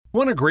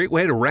Want a great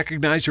way to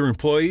recognize your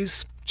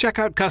employees? Check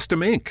out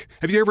Custom Ink.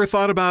 Have you ever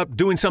thought about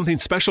doing something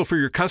special for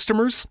your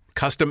customers?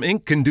 Custom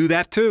Ink can do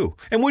that too.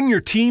 And wouldn't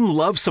your team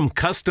love some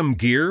custom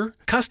gear?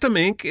 Custom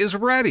Ink is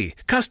ready.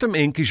 Custom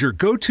Ink is your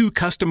go-to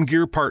custom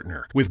gear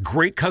partner with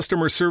great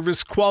customer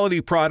service,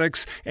 quality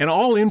products, and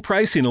all-in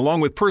pricing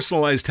along with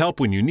personalized help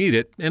when you need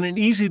it and an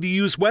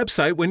easy-to-use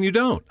website when you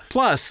don't.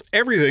 Plus,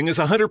 everything is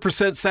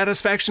 100%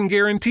 satisfaction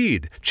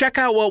guaranteed. Check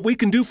out what we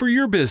can do for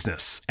your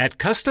business at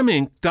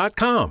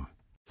customink.com.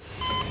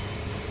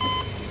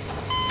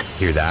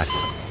 Hear that?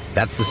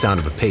 That's the sound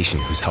of a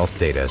patient whose health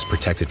data is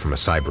protected from a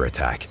cyber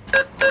attack.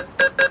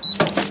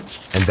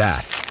 And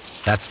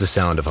that's the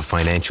sound of a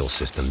financial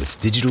system that's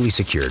digitally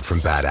secured from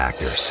bad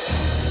actors.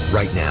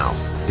 Right now,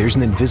 there's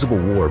an invisible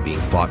war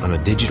being fought on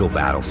a digital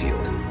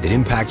battlefield that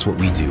impacts what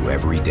we do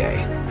every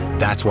day.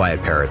 That's why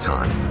at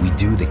Peraton, we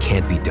do the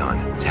can't be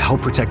done to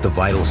help protect the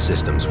vital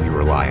systems we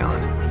rely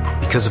on.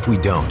 Because if we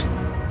don't,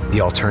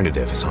 the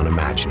alternative is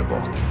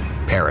unimaginable.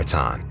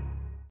 Peraton.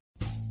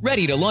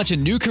 Ready to launch a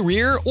new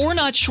career or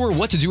not sure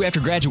what to do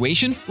after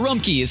graduation?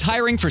 Rumpke is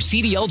hiring for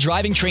CDL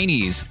driving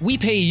trainees. We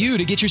pay you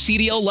to get your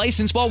CDL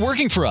license while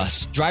working for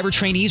us. Driver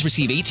trainees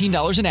receive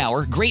 $18 an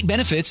hour, great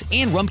benefits,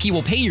 and Rumpke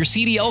will pay your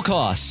CDL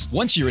costs.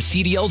 Once you're a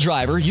CDL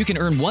driver, you can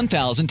earn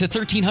 $1,000 to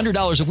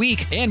 $1,300 a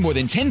week and more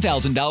than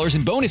 $10,000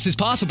 in bonuses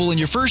possible in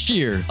your first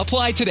year.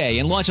 Apply today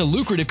and launch a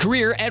lucrative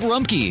career at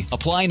Rumpke.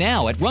 Apply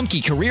now at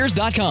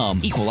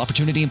rumpkecareers.com. Equal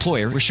opportunity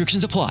employer.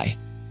 Restrictions apply.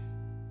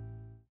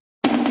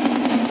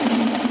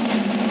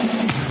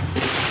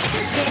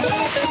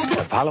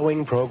 The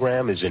following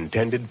program is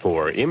intended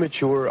for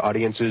immature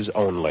audiences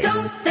only.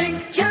 Don't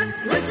think, just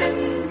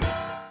listen.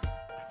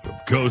 From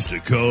coast to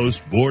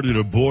coast, border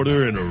to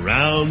border, and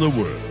around the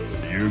world,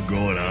 you're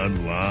going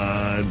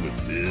online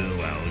with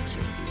Bill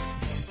Alexander.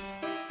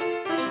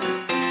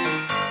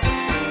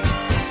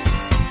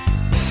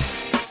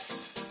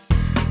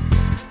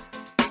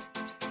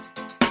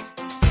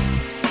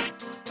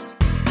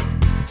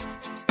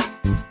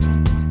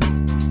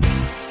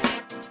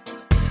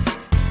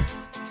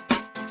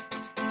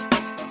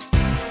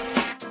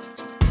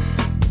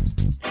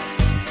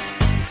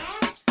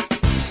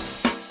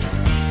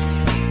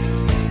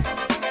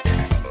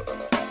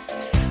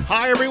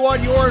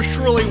 Yours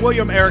truly,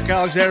 William Eric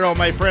Alexander. All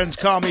my friends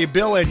call me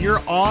Bill, and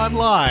you're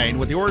online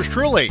with yours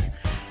truly,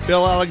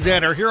 Bill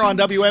Alexander, here on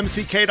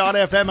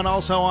WMCK.FM and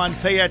also on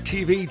Fayette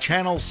TV,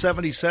 Channel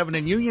 77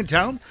 in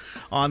Uniontown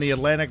on the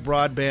Atlantic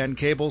Broadband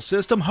Cable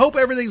System. Hope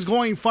everything's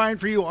going fine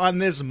for you on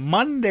this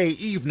Monday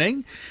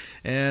evening.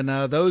 And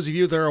those of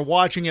you that are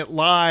watching it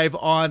live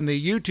on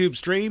the YouTube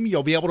stream,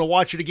 you'll be able to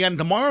watch it again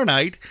tomorrow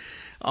night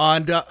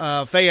on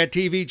Fayette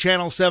TV,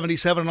 Channel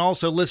 77, and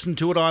also listen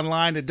to it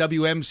online at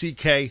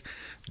WMCK.FM.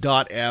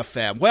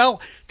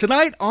 Well,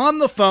 tonight on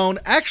the phone,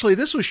 actually,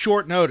 this was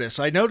short notice.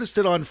 I noticed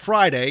it on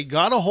Friday,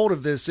 got a hold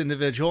of this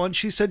individual, and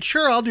she said,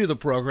 sure, I'll do the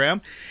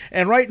program.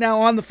 And right now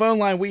on the phone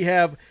line, we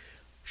have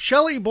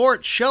Shelley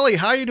Bort. Shelley,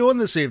 how are you doing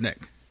this evening?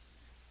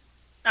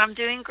 I'm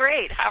doing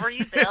great. How are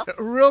you, Bill?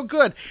 Real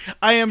good.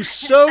 I am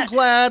so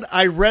glad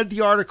I read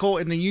the article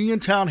in the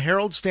Uniontown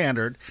Herald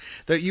Standard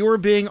that you were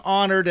being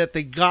honored at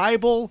the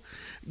Geibel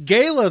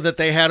Gala that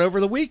they had over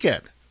the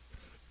weekend.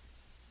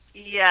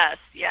 Yes.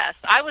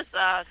 I was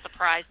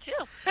surprised,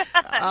 too.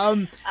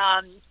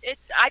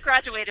 I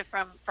graduated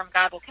from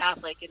Geibel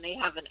Catholic, and they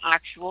have an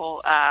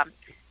actual,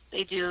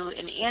 they do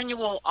an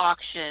annual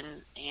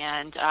auction,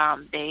 and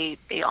they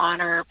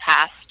honor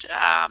past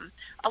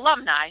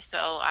alumni, so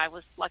I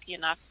was lucky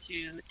enough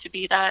to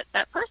be that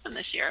person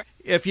this year.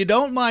 If you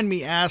don't mind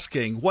me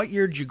asking, what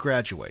year did you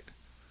graduate?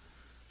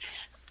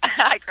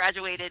 I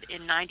graduated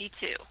in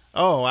 92.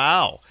 Oh,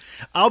 wow.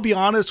 I'll be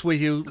honest with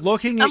you,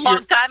 looking at a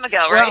long time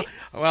ago, right?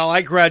 Well,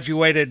 I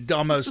graduated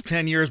almost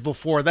 10 years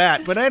before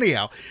that. But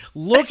anyhow,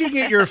 looking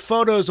at your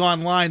photos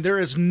online, there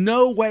is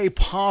no way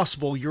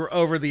possible you're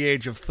over the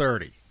age of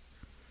 30.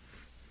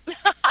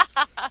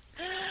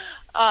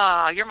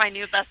 Oh, you're my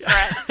new best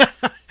friend.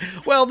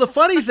 Well, the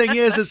funny thing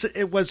is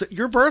it was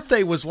your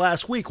birthday was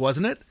last week,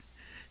 wasn't it?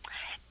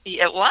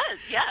 It was,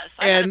 yes.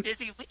 I had a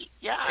busy week,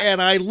 yeah.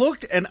 And I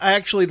looked, and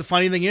actually the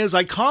funny thing is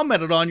I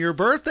commented on your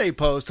birthday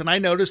post, and I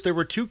noticed there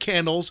were two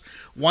candles.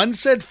 One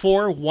said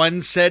 4,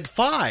 one said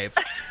 5.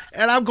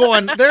 And I'm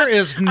going, there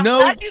is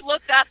no... I'm glad you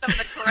looked at them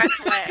the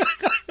correct way.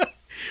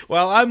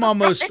 Well,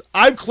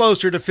 I'm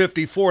closer to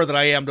 54 than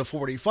I am to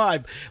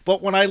 45.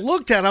 But when I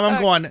looked at them,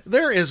 I'm going,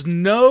 there is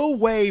no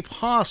way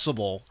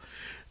possible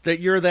that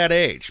you're that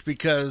age,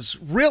 because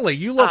really,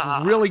 you look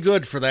really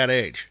good for that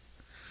age.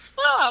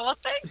 Oh, well,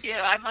 thank you.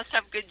 I must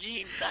have good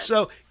genes then.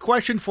 So,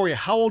 question for you.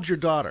 How old's your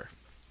daughter?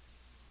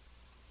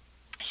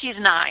 She's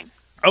 9.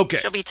 Okay.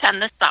 She'll be 10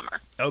 this summer.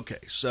 Okay,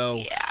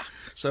 so... Yeah.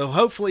 So,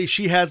 hopefully,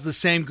 she has the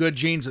same good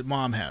genes that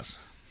Mom has.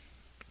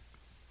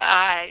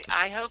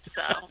 I hope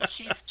so.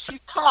 She's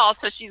tall,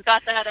 so she's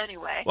got that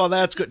anyway. Well,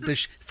 that's good.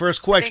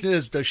 First question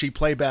is, does she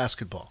play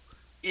basketball?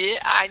 Yeah,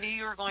 I knew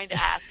you were going to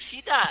ask.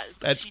 She does.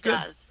 That's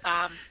good.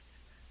 Does.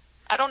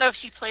 I don't know if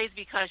she plays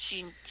because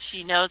she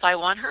knows I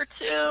want her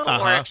to,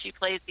 or if she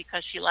plays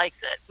because she likes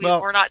it.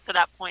 We're not to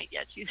that point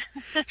yet.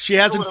 She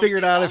hasn't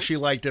figured out if she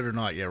liked it or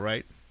not yet,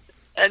 right?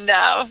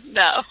 No.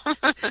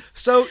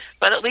 So,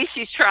 but at least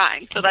she's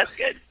trying, so that's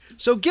good.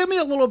 So give me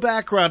a little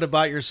background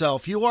about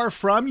yourself. You are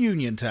from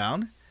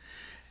Uniontown.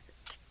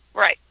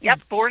 Right.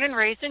 Yep. Born and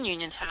raised in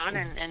Uniontown,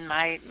 and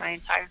my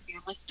entire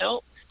family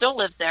still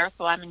lives there,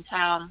 so I'm in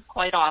town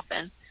quite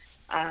often.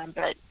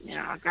 But,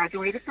 I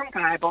graduated from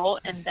Geibel,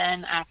 and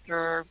then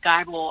after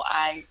Geibel,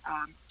 I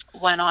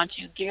went on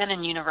to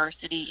Gannon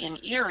University in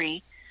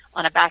Erie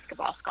on a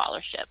basketball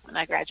scholarship, and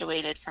I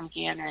graduated from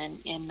Gannon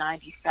in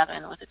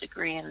 97 with a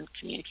degree in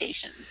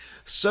communications.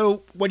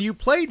 So when you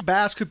played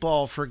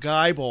basketball for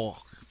Geibel,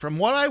 from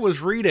what I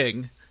was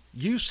reading,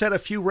 you set a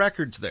few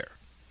records there.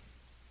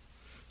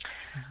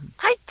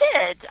 I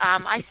did.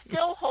 I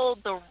still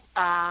hold the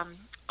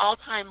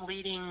all-time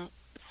leading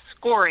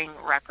scoring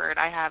record.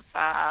 I have,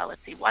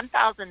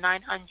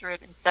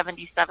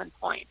 1,977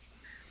 points.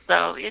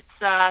 So it's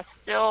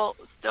still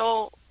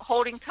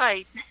holding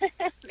tight.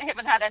 They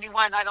haven't had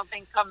anyone, I don't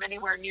think, come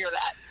anywhere near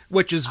that.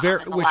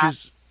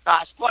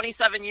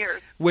 27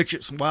 years.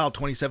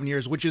 27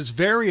 years, which is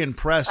very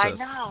impressive.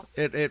 I know.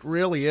 It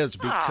really is,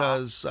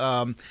 because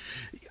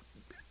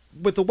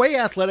with the way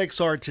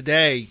athletics are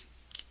today,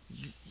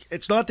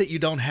 it's not that you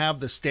don't have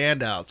the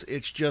standouts.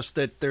 It's just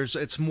that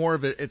it's more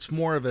of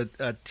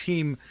a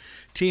team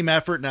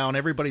effort now, and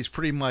everybody's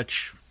pretty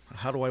much,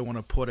 how do I want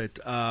to put it,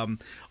 on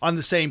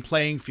the same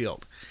playing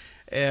field.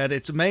 And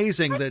it's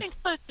amazing I think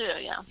so too,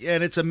 yeah.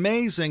 And it's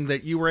amazing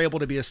that you were able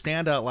to be a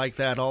standout like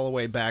that all the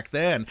way back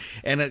then,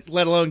 and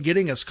let alone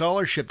getting a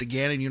scholarship to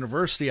Gannon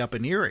University up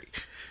in Erie.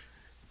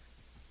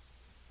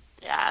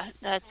 Yeah,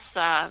 that's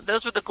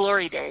those were the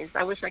glory days.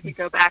 I wish I could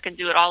go back and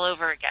do it all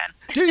over again.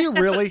 Do you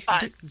really?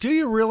 do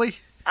you really?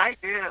 I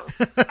do.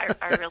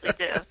 I really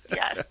do.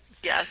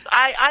 Yes.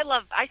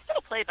 I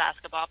still play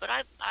basketball, but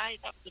that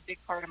was a big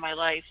part of my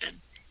life,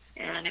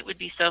 and it would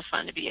be so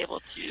fun to be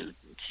able to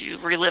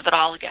relive it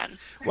all again.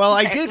 Well,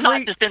 I did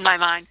not just in my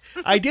mind.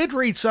 I did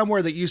read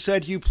somewhere that you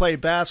said you play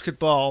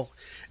basketball.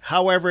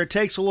 However, it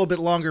takes a little bit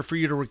longer for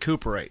you to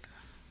recuperate.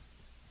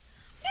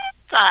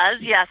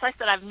 Does, yes. I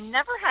said I've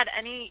never had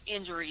any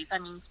injuries. I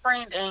mean,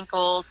 sprained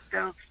ankles,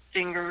 stroke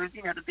fingers,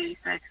 the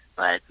basics,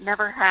 but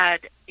never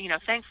had,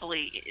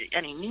 thankfully,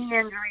 any knee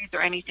injuries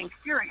or anything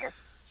serious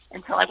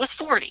until I was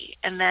 40.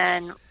 And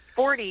then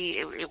 40,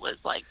 it was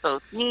like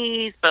both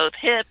knees, both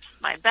hips,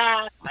 my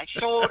back, my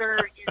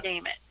shoulder, you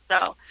name it.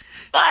 So,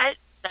 but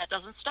that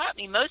doesn't stop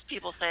me. Most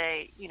people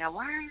say,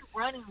 why are you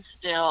running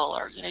still?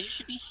 Or, you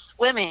should be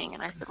swimming.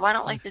 And I said, well, I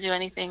don't like to do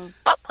anything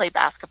but play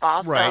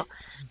basketball. Right. So,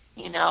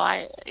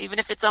 even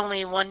if it's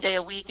only one day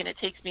a week and it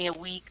takes me a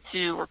week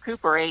to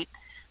recuperate,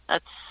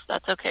 that's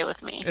okay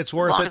with me. It's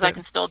worth it. As long as I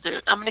can still do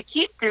it. I'm going to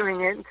keep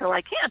doing it until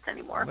I can't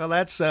anymore. Well,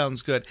 that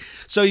sounds good.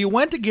 So you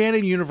went to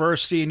Gannon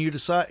University and you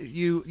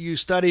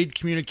studied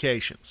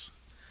communications.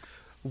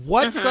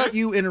 What got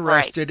you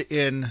interested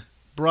in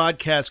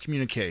broadcast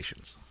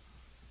communications?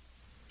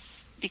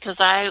 Because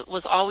I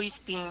was always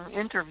being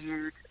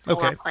interviewed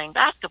for playing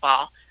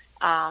basketball,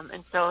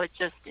 and so it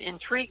just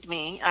intrigued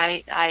me.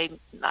 I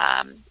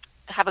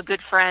have a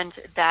good friend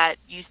that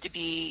used to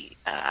be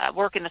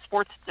work in the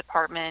sports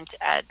department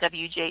at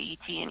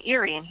WJET in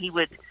Erie, and he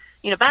would,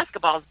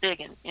 basketball is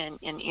big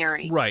in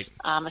Erie, right?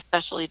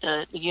 Especially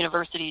the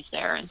universities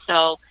there, and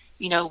so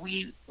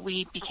we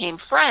became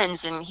friends,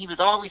 and he was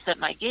always at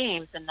my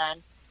games, and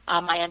then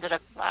I ended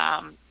up,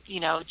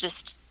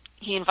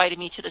 he invited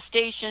me to the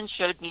station,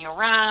 showed me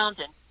around,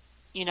 and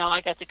I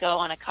got to go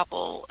on a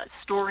couple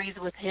stories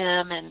with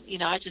him, and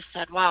I just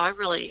said, wow,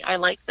 I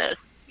like this,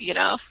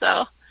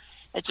 so.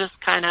 It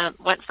just kind of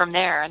went from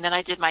there. And then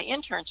I did my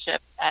internship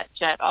at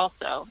Jet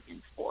also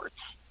in sports.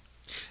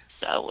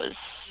 So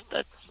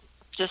that's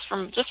just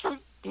from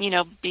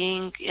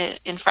being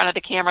in front of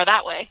the camera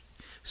that way.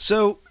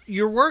 So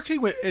you're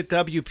working at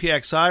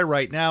WPXI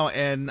right now,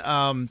 and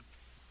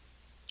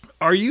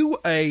are you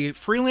a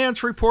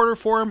freelance reporter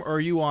for them, or are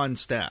you on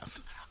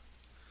staff?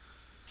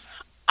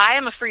 I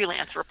am a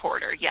freelance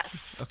reporter, yes.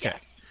 Okay.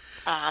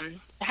 Yes.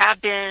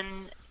 Have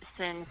been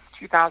since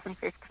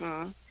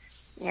 2015.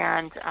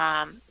 And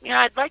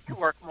I'd like to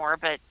work more,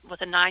 but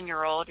with a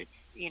 9-year-old, it's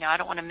I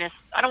don't want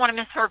to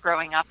miss her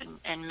growing up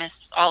and miss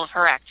all of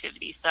her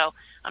activities. So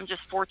I'm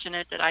just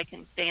fortunate that I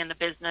can stay in the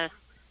business,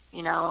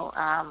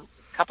 a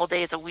couple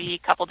days a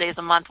week, couple days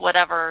a month,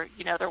 whatever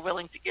they're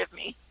willing to give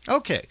me.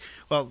 Okay,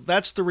 well,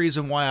 that's the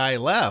reason why I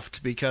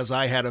left, because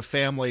I had a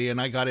family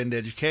and I got into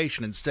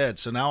education instead.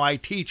 So now I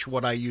teach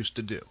what I used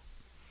to do.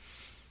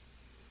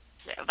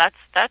 So that's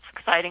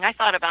exciting. I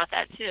thought about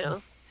that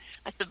too.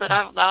 I said, but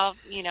I'll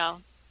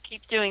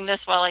keep doing this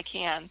while I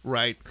can.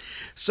 Right.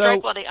 So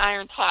strike while the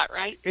iron's hot,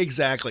 right?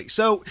 Exactly.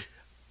 So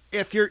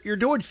if you're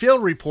doing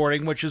field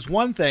reporting, which is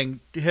one thing,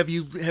 have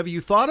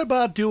you thought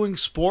about doing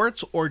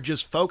sports or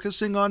just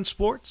focusing on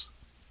sports?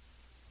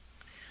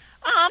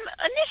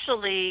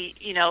 Initially,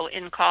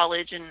 in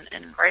college and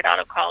right out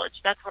of college,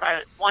 that's what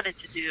I wanted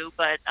to do.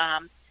 But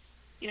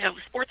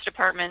sports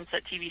departments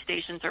at TV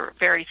stations are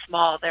very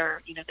small. They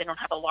don't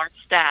have a large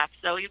staff.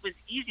 So it was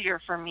easier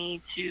for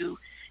me to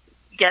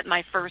get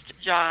my first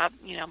job,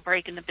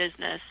 break in the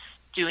business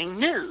doing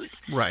news.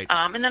 Right.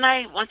 And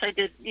then once I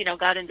did,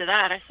 got into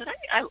that, I said,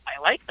 I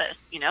like this,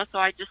 so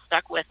I just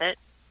stuck with it.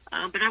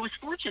 But I was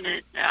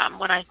fortunate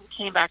when I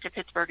came back to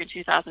Pittsburgh in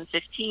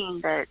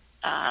 2015 that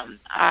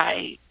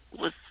I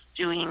was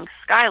doing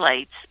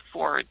skylights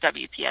for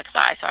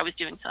WPXI. So I was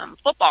doing some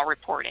football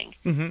reporting.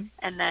 Mm-hmm.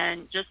 And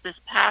then just this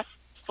past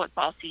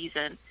football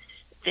season,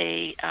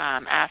 they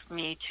asked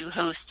me to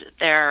host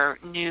their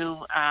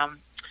new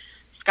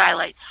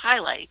Skylights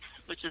Highlights,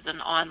 which is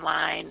an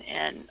online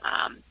and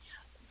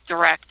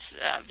direct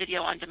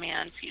video on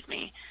demand,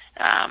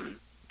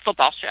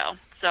 football show.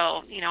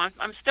 So,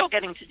 I'm still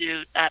getting to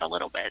do that a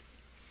little bit.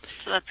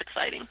 So that's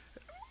exciting.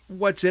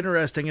 What's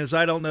interesting is,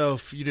 I don't know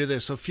if you knew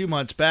this, a few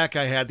months back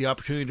I had the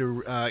opportunity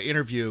to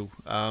interview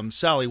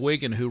Sally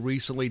Wiggin, who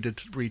recently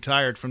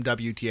retired from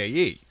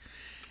WTAE.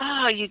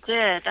 Oh, you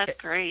did? That's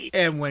great.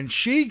 And when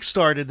she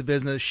started the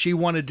business, she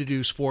wanted to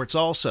do sports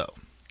also.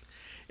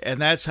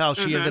 And that's how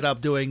she ended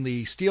up doing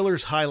the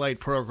Steelers highlight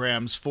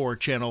programs for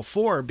Channel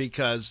 4,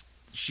 because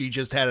she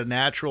just had a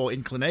natural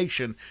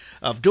inclination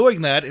of doing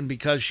that, and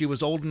because she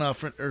was old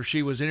enough, or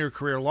she was in her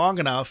career long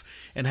enough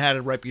and had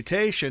a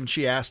reputation,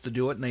 she asked to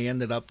do it, and they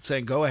ended up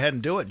saying, go ahead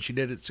and do it, and she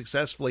did it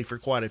successfully for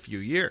quite a few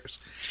years.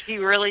 She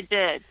really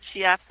did.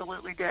 She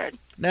absolutely did.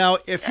 Now,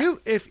 if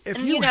you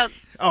oh,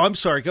 I'm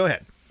sorry, go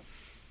ahead.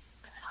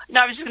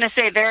 No, I was just going to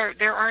say,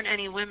 there aren't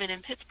any women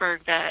in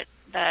Pittsburgh that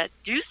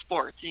do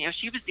sports.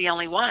 She was the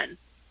only one.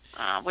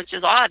 Which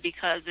is odd,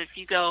 because if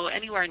you go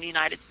anywhere in the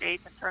United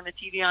States and turn the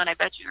TV on, I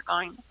bet you're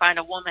going to find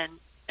a woman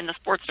in the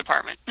sports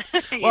department.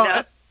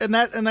 And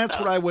that's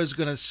what I was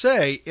going to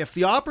say. If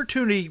the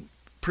opportunity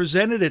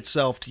presented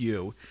itself to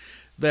you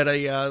that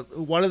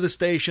one of the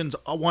stations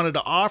wanted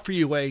to offer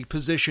you a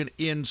position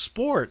in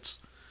sports,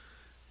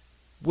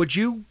 would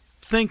you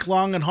think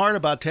long and hard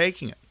about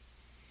taking it?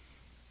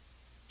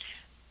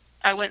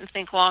 I wouldn't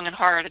think long and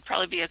hard. It'd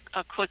probably be a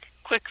quick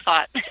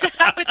thought.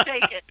 I would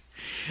take it.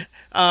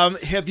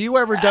 Have you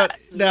ever done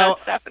now?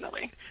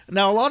 Definitely.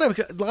 Now, a lot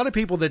of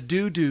people that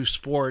do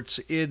sports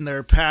in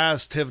their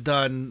past have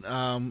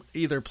done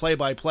either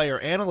play-by-play or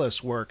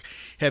analyst work.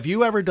 Have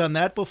you ever done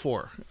that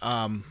before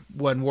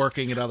when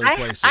working at other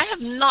places? I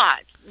have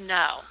not.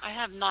 No, I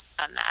have not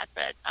done that.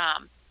 But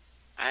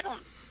I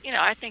don't.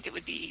 I think it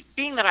would be,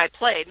 being that I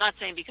played. Not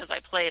saying because I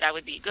played I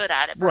would be good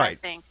at it. But right. I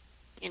think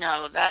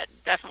that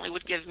definitely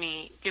would give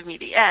me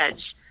the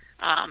edge.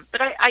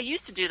 But I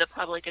used to do the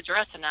public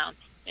address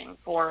announcing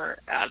for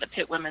the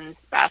Pitt women's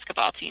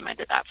basketball team. I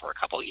did that for a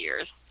couple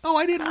years. Oh,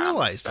 I didn't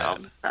realize that.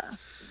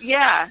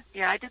 Yeah,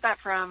 I did that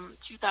from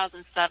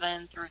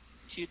 2007 through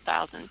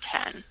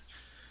 2010.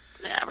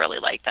 Yeah, I really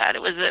liked that.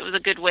 It was a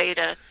good way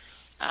to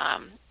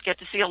get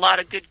to see a lot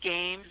of good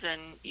games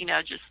and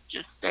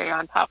just stay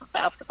on top of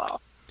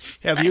basketball.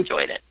 I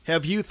enjoyed it.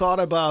 Have you thought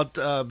about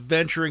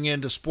venturing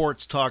into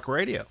sports talk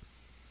radio?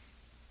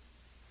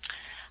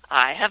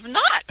 I have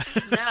not.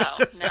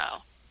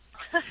 No.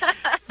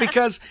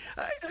 Because,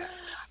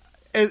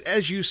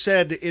 as you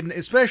said,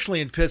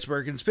 especially in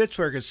Pittsburgh, and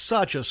Pittsburgh is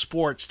such a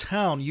sports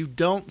town, you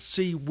don't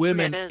see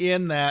women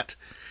in that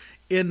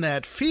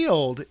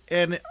field.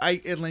 And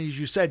as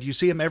you said, you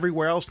see them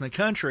everywhere else in the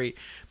country.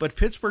 But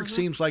Pittsburgh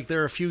seems like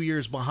they're a few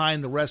years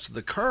behind the rest of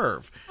the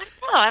curve.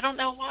 I don't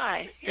know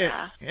why.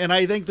 Yeah. And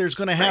I think there's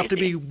going to have to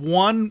be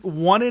one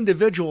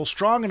individual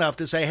strong enough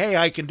to say, "Hey,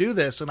 I can do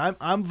this," and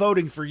I'm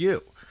voting for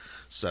you.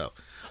 So.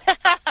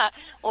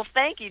 Well,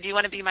 thank you. Do you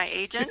want to be my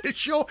agent?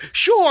 Sure.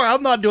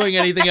 I'm not doing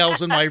anything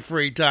else in my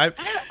free time.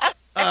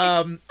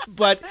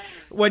 But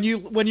when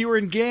you were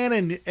in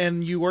Gannon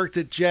and you worked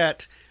at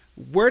Jet,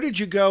 where did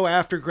you go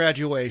after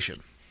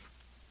graduation?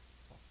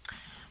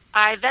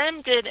 I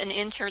then did an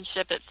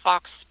internship at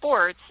Fox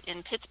Sports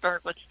in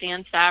Pittsburgh with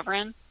Stan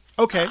Savran.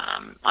 Okay.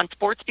 On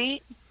Sports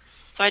Beat.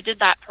 So I did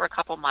that for a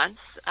couple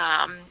months.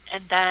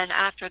 And then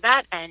after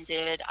that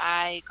ended,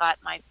 I got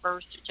my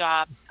first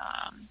job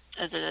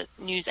as a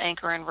news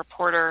anchor and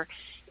reporter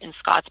in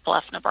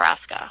Scottsbluff,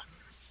 Nebraska.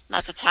 And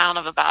that's a town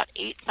of about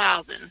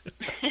 8,000.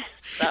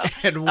 So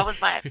that was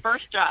my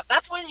first job.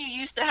 That's when you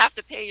used to have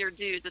to pay your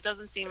dues. It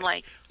doesn't seem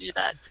like you do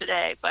that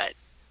today, but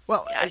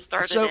I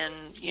started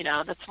in,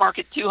 that's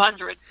market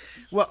 200.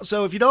 Well,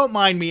 so if you don't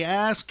mind me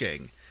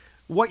asking,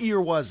 what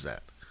year was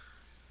that?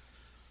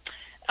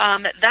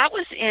 That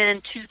was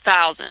in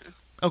 2000.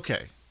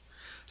 Okay.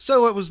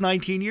 So it was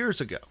 19 years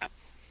ago.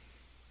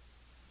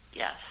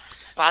 Yes.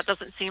 Well, it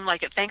doesn't seem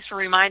like it. Thanks for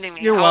reminding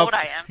me how old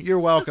I am. You're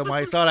welcome.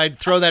 I thought I'd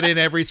throw that in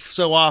every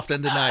so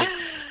often tonight.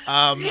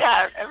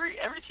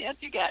 Every chance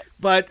you get.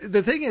 But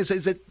the thing is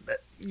that,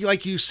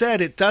 like you said,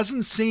 it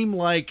doesn't seem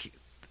like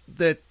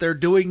that they're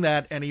doing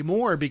that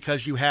anymore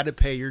because you had to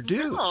pay your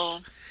dues. No.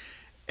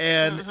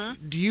 And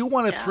do you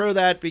want to throw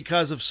that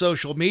because of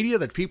social media,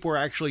 that people are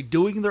actually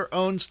doing their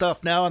own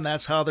stuff now and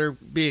that's how they're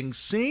being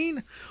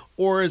seen?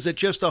 Or is it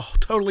just a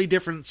totally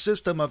different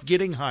system of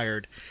getting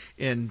hired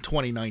in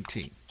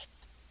 2019?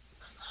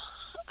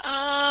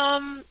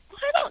 I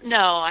don't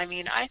know. I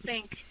mean, I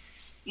think,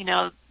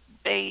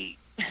 they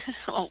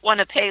want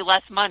to pay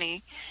less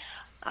money.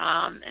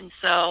 And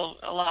so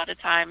a lot of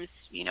times,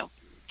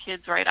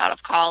 kids right out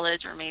of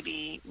college or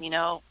maybe,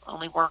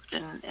 only worked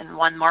in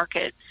one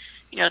market,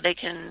 they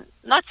can,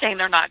 not saying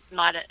they're not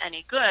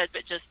any good,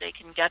 but just they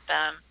can get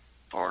them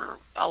for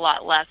a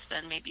lot less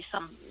than maybe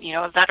some,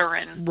 a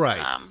veteran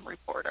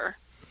reporter.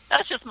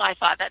 That's just my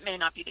thought. That may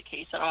not be the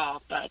case at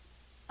all, but,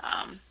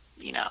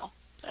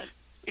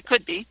 it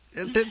could be.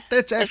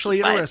 That's actually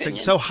interesting.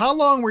 So how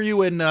long were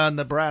you in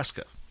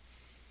Nebraska?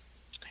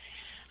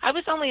 I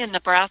was only in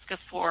Nebraska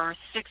for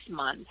 6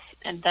 months,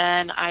 and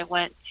then I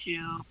went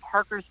to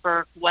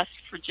Parkersburg, West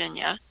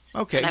Virginia.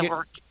 Okay. And I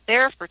worked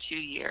there for 2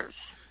 years.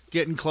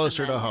 Getting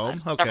closer to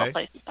home. Okay. Several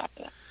places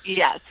after that.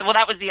 Yeah, so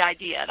that was the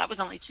idea. That was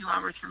only 2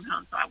 hours from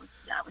home, so I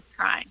was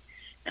trying.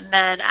 And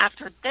then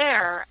after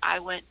there, I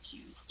went to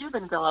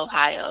Steubenville,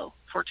 Ohio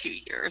for 2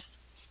 years,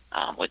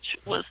 which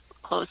was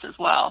close as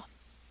well.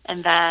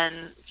 And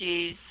then,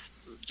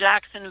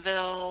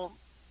 Jacksonville,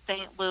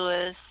 St.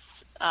 Louis,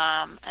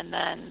 and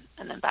then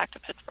back to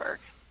Pittsburgh.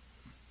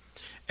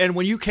 And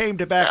when you came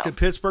back to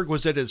Pittsburgh,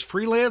 was it as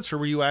freelance, or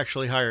were you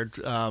actually hired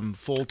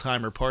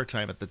full-time or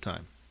part-time at the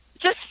time?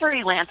 Just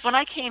freelance. When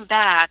I came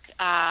back,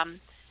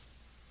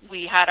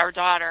 we had our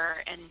daughter,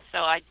 and so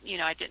I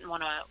didn't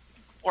want to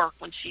work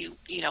when she,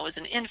 was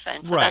an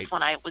infant. So that's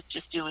when I was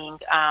just doing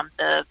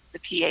the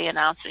PA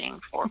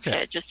announcing for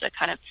Pitt, just to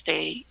kind of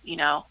stay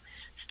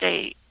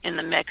in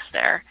the mix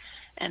there.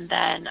 And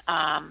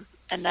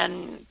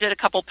then did a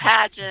couple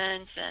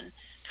pageants and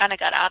kind of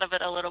got out of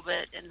it a little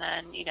bit. And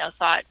then,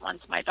 thought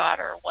once my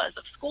daughter was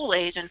of school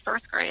age in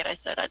first grade, I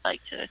said I'd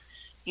like to,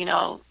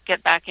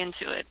 get back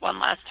into it one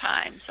last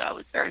time. So I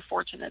was very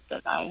fortunate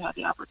that I had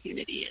the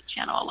opportunity at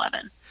Channel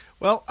 11.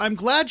 Well, I'm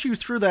glad you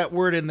threw that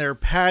word in there,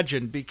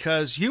 pageant,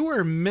 because you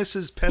were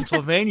Mrs.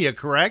 Pennsylvania,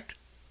 correct?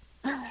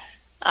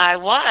 I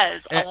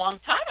was a long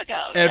time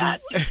ago.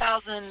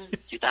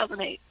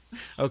 2008.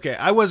 Okay,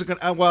 I wasn't going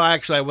to, well,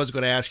 actually, I was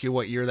going to ask you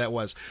what year that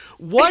was.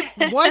 What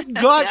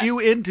got you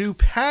into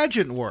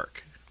pageant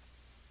work?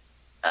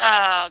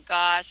 Oh,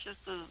 gosh,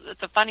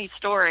 it's a funny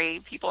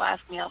story. People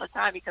ask me all the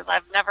time because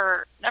I've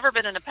never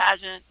been in a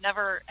pageant,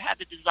 never had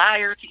the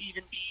desire to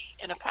even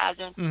be in a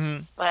pageant.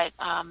 Mm-hmm. But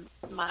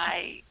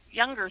my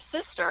younger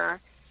sister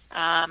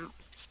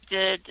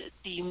did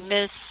the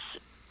Miss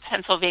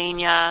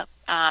Pennsylvania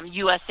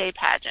USA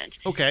pageant.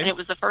 Okay. And it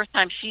was the first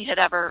time she had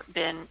ever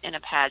been in a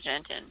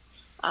pageant,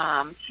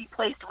 and she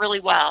placed really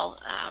well,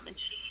 and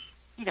she,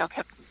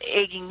 kept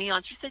egging me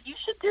on. She said, "You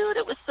should do it.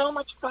 It was so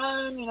much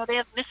fun. They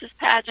have Mrs.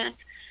 Pageant."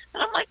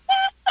 And I'm like,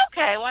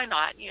 okay, why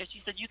not?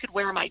 She said, "You could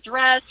wear my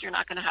dress. You're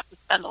not going to have to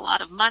spend a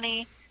lot of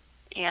money."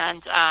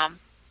 And so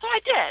I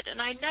did.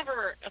 And I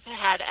never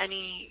had I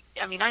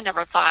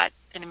never thought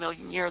in a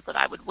million years that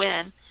I would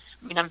win.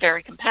 I mean, I'm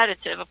very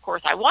competitive. Of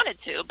course, I wanted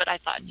to, but I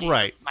thought, this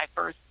is my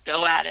first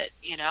go at it.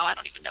 I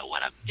don't even know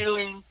what I'm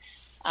doing.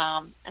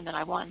 And then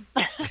I won.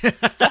 So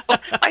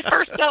my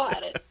first go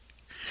at it.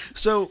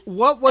 So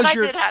what was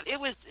your? It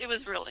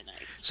was really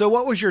nice. So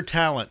what was your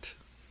talent?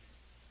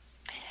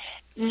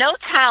 No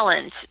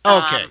talent.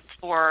 Okay.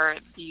 For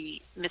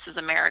the Mrs.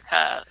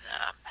 America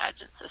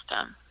pageant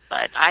system,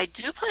 but I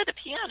do play the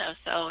piano.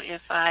 So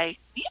if I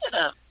needed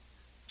a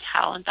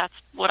talent, that's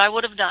what I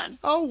would have done.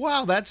 Oh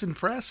wow, that's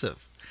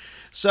impressive.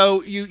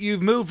 So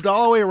you've moved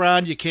all the way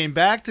around. You came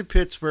back to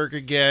Pittsburgh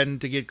again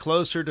to get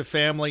closer to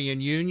family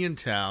in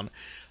Uniontown.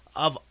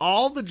 Of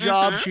all the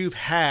jobs you've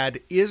had,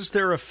 is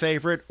there a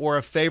favorite or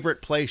a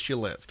favorite place you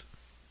lived,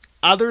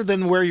 other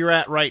than where you're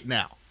at right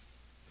now?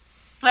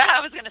 Well,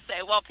 I was going to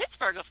say,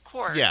 Pittsburgh, of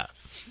course. Yeah.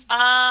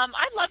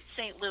 I loved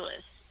St.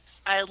 Louis.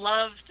 I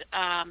loved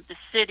the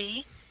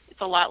city.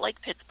 It's a lot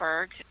like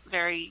Pittsburgh.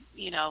 Very,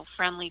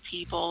 friendly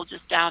people,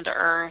 just down to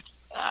earth.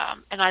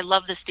 And I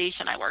love the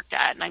station I worked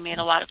at, and I made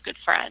a lot of good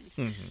friends.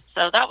 Mm-hmm.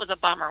 So that was a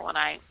bummer when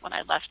I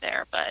left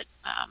there. But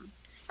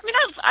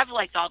I've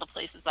liked all the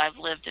places I've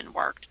lived and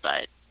worked,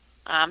 but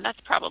that's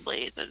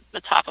probably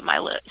the top of my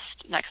list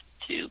next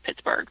to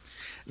Pittsburgh.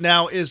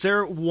 Now, is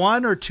there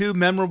one or two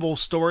memorable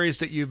stories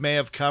that you may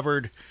have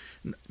covered,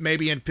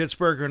 maybe in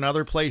Pittsburgh or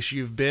another place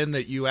you've been,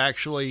 that you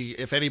actually,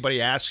 if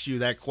anybody asks you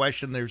that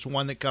question, there's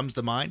one that comes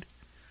to mind?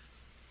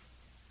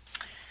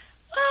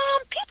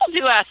 People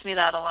do ask me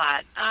that a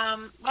lot.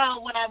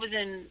 When I was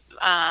in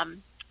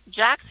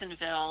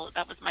Jacksonville,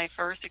 that was my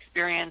first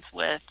experience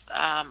with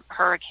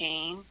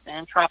hurricanes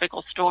and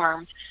tropical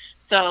storms.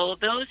 So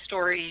those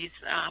stories,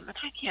 I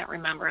can't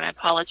remember, and I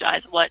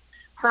apologize, what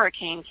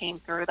hurricane came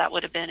through. That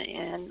would have been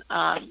in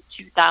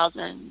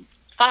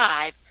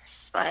 2005.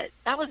 But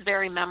that was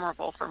very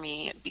memorable for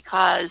me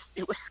because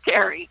it was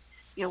scary.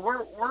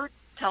 We're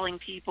telling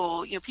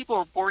people, people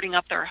were boarding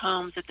up their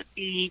homes at the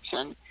beach,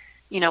 and,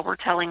 we're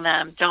telling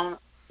them, don't,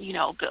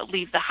 go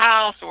leave the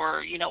house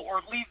or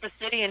leave the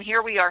city. And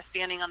here we are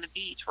standing on the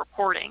beach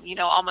reporting,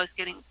 almost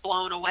getting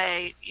blown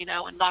away,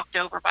 and knocked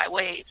over by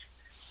waves.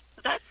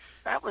 So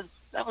that was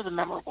a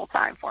memorable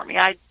time for me.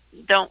 I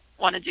don't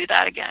want to do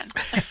that again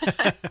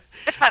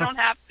if I don't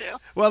have to.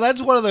 Well,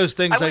 that's one of those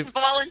things. I would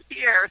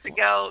volunteer to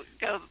go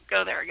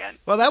there again.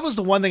 Well, that was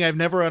the one thing I've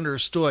never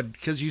understood,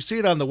 because you see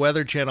it on the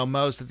Weather Channel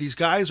most, that these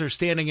guys are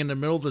standing in the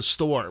middle of the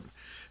storm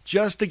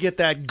just to get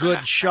that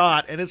good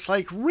shot. And it's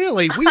like,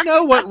 really? We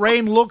know what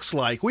rain looks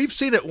like. We've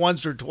seen it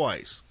once or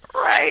twice.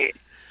 Right.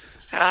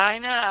 I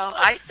know.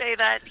 I say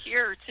that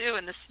here, too,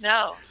 in the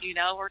snow. You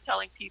know, we're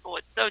telling people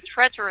it's so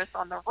treacherous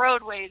on the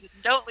roadways.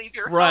 Don't leave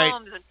your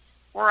homes. And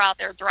we're out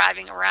there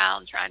driving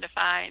around trying to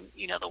find,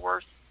 you know, the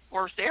worst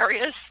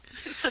areas.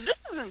 So this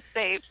isn't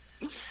safe.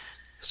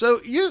 So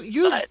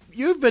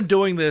you've been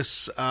doing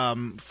this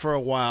for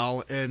a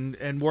while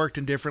and worked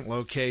in different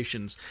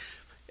locations.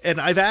 And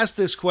I've asked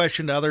this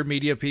question to other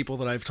media people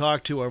that I've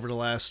talked to over the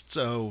last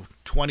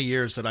 20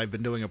 years that I've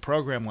been doing a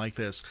program like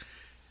this.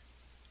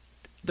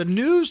 The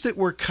news that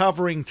we're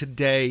covering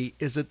today,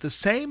 is it the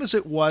same as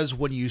it was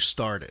when you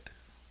started?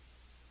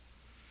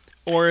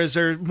 Or is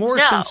there more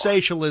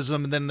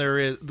sensationalism than there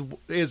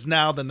is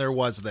now than there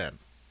was then?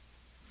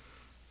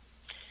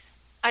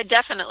 I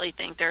definitely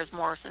think there's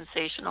more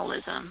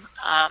sensationalism.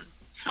 I'm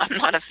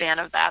not a fan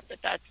of that, but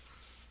that's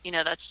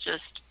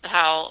just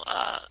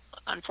how,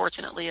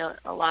 unfortunately, a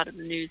lot of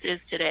the news is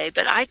today.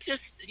 But I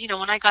just,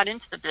 when I got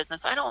into the business,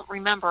 I don't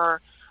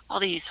remember all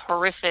these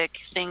horrific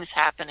things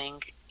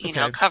happening,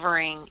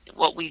 covering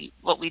what we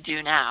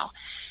do now.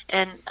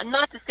 And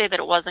not to say that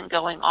it wasn't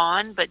going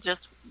on, but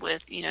just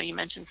with, you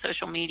mentioned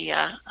social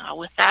media.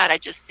 With that, I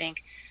just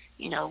think,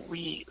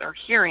 we are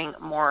hearing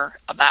more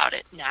about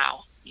it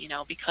now,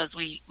 because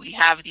we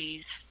have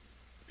these,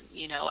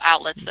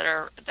 outlets that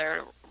are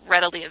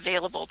readily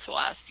available to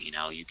us.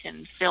 You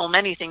can film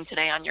anything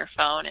today on your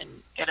phone and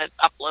get it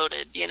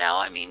uploaded,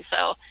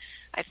 so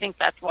I think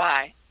that's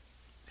why.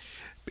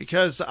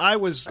 Because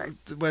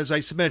as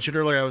I mentioned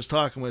earlier, I was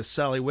talking with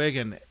Sally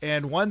Wiggin,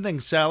 and one thing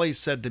Sally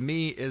said to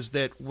me is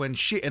that when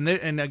she, and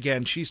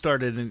again, she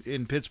started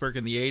in Pittsburgh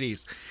in the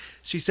 80s,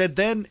 she said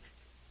then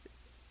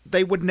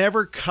they would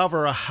never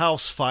cover a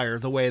house fire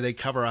the way they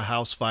cover a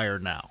house fire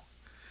now.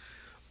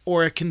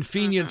 Or a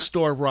convenience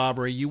store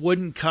robbery. You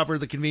wouldn't cover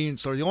the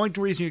convenience store. The only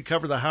reason you'd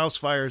cover the house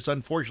fire is,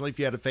 unfortunately, if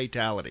you had a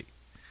fatality.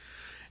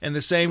 And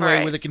the same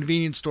way with a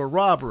convenience store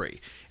robbery.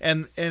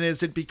 And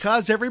is it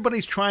because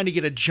everybody's trying to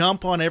get a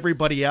jump on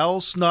everybody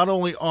else, not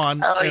only on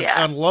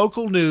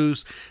local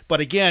news,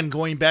 but again,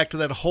 going back to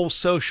that whole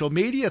social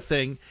media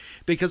thing,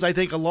 because I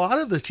think a lot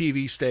of the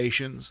TV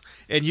stations,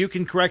 and you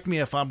can correct me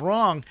if I'm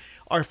wrong,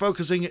 are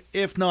focusing,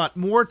 if not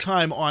more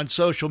time on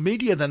social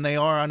media than they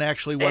are on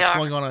actually what's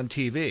going on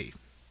TV.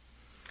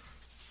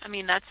 I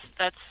mean, that's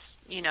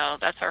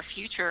our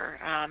future.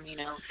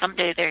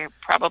 Someday there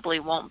probably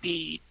won't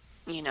be,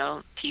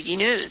 TV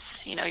news.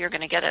 You're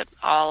going to get it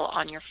all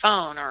on your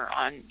phone or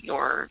on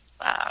your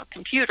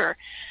computer.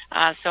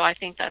 So I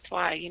think that's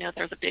why,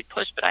 there's a big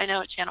push. But I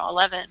know at Channel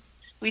 11,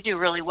 we do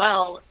really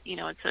well, in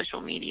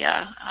social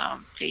media,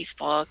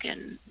 Facebook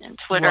and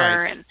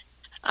Twitter and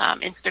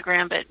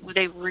Instagram, but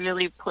they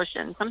really push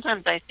in.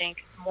 Sometimes I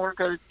think more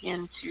goes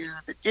into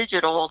the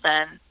digital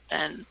than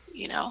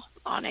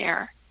on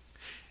air.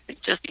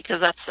 Just because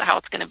that's how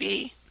it's going to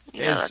be.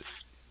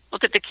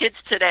 Look at the kids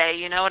today.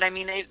 You know what I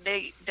mean?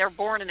 They're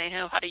born and they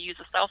know how to use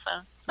a cell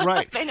phone.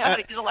 Right. They know how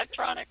to use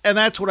electronics. And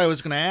that's what I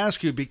was going to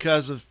ask you,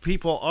 because of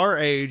people our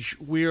age,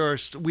 we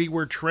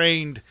were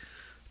trained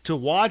to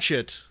watch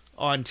it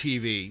on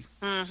TV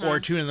or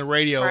tune in the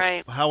radio.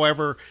 Right.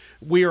 However,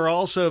 we are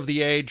also of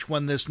the age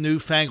when this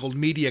newfangled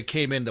media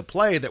came into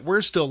play that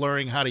we're still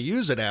learning how to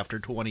use it after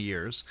 20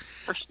 years.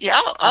 Yeah.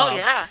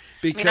 Yeah.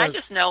 Because, I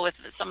just know with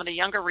some of the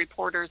younger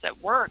reporters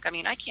at work,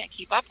 I can't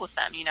keep up with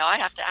them. I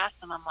have to ask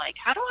them, I'm like,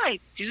 how do I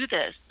do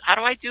this? How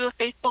do I do a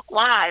Facebook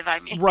Live?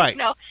 right.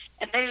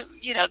 And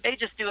they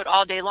just do it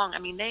all day long.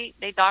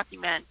 They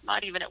document,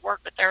 not even at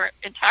work, but their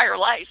entire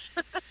life.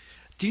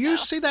 Do you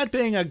see that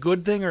being a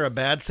good thing or a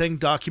bad thing,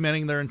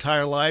 documenting their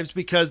entire lives?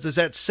 Because does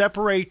that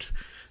separate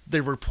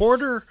the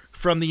reporter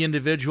from the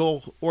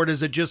individual, or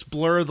does it just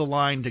blur the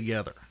line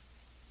together?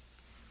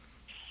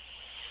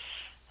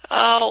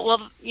 Oh,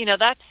 well,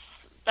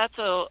 that's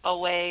a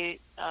way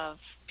of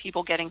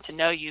people getting to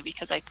know you,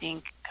 because I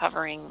think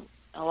covering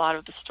a lot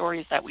of the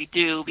stories that we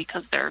do,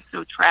 because they're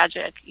so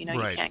tragic, you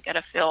can't get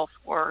a feel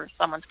for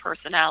someone's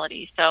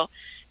personality. So,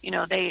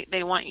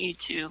 they want you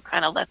to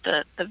kind of let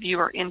the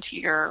viewer into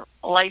your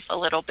life a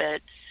little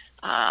bit,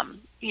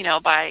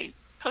 by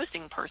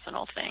posting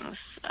personal things.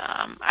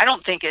 I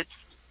don't think it's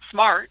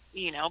smart,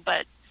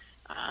 but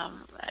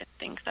I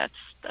think that's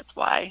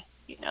why,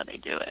 they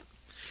do it.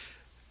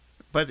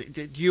 But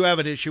do you have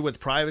an issue with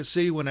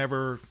privacy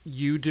whenever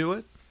you do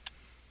it?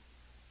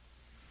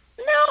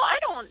 No, I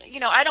don't.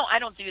 I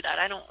don't do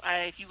that.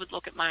 If you would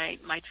look at my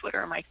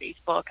Twitter or my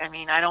Facebook,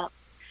 I don't.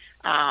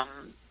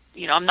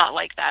 I'm not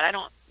like that. I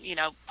don't,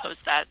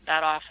 post that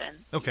often.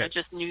 Okay.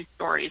 Just news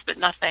stories, but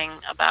nothing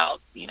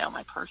about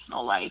my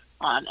personal life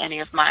on any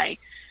of my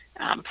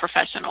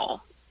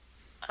professional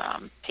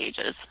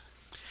pages.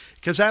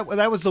 Because that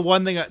was the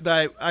one thing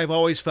that I've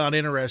always found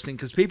interesting,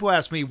 because people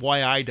ask me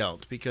why I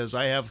don't, because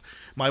I have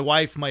my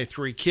wife, my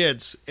 3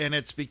 kids, and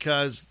it's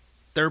because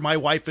they're my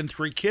wife and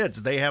 3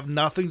 kids. They have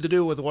nothing to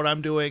do with what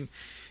I'm doing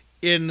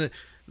in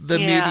the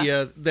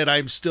media that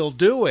I'm still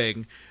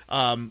doing.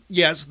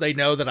 Yes, they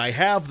know that I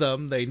have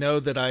them. They know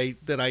that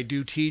I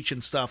do teach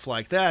and stuff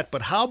like that.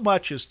 But how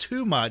much is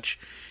too much?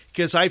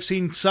 Because I've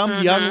seen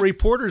some young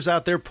reporters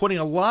out there putting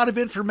a lot of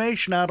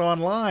information out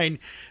online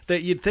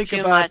that you'd think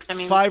about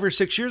 5 or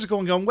 6 years ago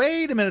and going,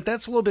 wait a minute,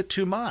 that's a little bit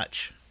too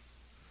much.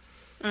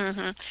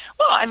 Well,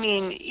 I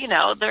mean,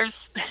 there's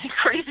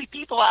crazy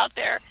people out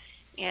there,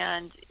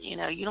 and,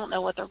 you don't know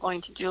what they're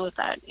going to do with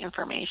that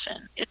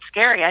information. It's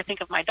scary. I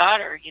think of my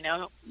daughter,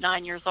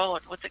 9 years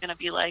old. What's it going to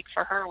be like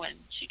for her when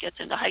she gets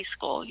into high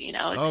school?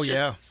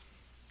 It's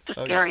it's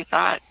a scary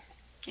thought,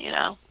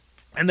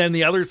 And then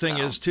the other thing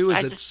is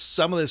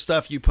some of the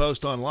stuff you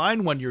post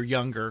online when you're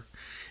younger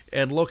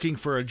and looking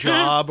for a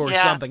job or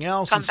something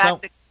else.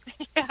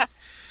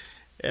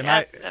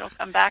 It'll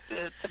come back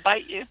to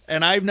bite you.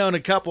 And I've known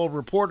a couple of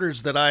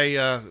reporters that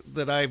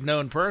I've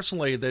known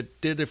personally that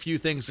did a few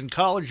things in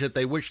college that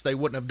they wish they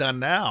wouldn't have done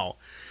now.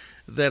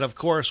 That, of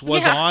course,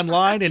 was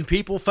online and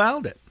people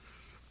found it.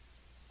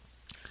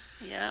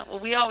 Yeah, well,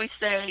 we always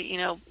say,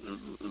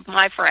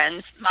 my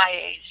friends, my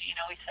age,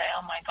 we say,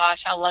 oh my gosh,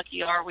 how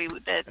lucky are we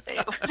that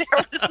there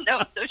was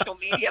no social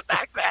media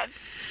back then.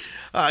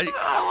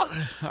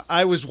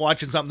 I was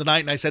watching something tonight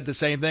and I said the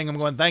same thing. I'm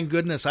going, thank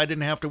goodness I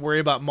didn't have to worry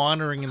about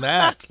monitoring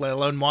that, let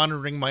alone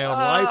monitoring my own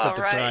life at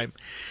the time.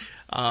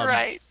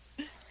 Right.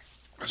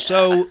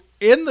 So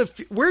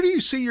where do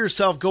you see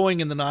yourself going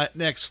in the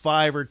next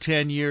 5 or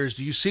 10 years?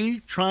 Do you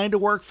see trying to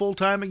work full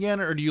time again,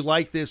 or do you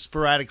like this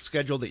sporadic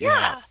schedule that you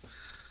have?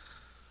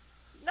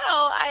 No,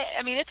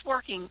 I mean, it's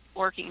working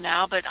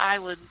now, but I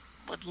would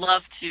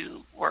love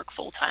to work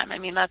full time. I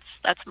mean, that's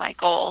my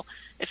goal.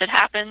 If it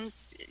happens,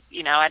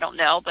 I don't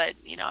know, but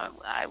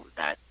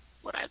that's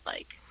what I'd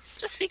like.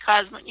 Just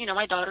because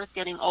my daughter's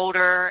getting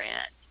older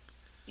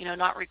and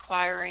not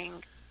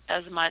requiring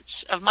as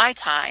much of my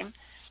time.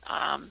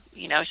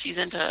 She's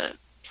into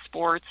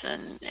sports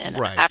and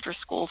after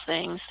school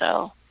things,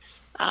 so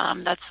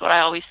that's what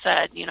I always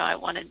said. I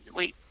wanted to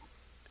wait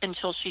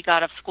until she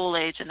got of school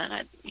age, and then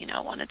I,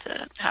 wanted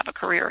to have a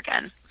career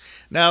again.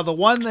 Now, the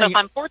one thing, so if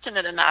I'm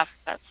fortunate enough,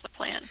 that's the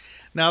plan.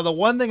 Now, the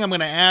one thing I'm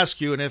going to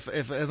ask you, and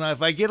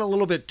if I get a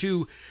little bit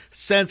too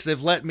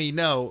sensitive, let me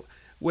know.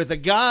 With a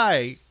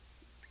guy,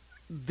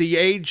 the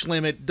age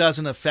limit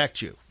doesn't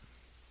affect you,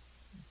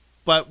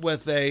 but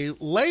with a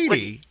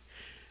lady,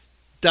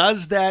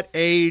 does that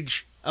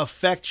age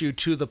affect you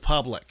to the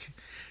public?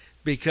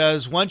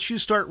 Because once you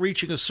start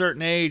reaching a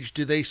certain age,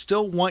 do they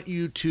still want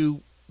you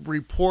to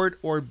report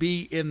or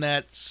be in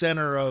that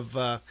center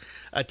of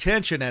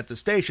attention at the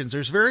stations?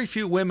 There's very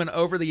few women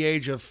over the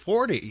age of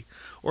 40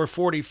 or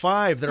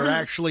 45 that are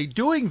actually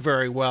doing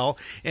very well.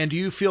 And do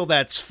you feel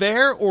that's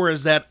fair, or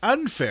is that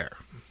unfair?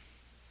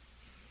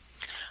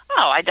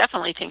 Oh, I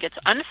definitely think it's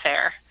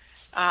unfair.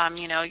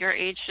 Your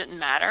age shouldn't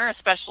matter,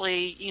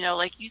 especially,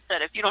 like you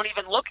said, if you don't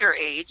even look your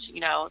age,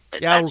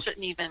 that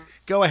shouldn't even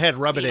go ahead,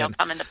 rub it in,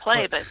 come into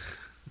play. But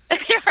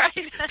you're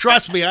right.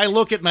 Trust me, I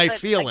look it and I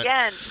feel it.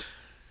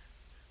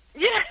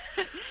 Yeah.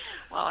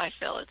 Well, I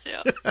feel it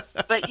too.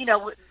 But,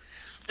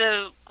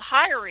 the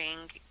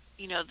hiring,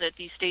 that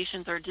these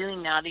stations are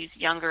doing now, these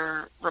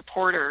younger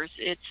reporters,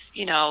 it's,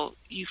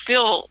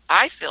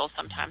 I feel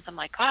sometimes, I'm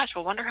like, gosh,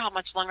 well, wonder how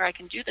much longer I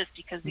can do this,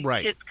 because these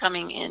kids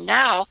coming in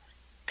now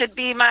could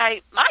be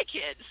my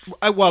kids.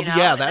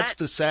 That's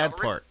the sad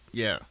part.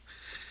 Yeah.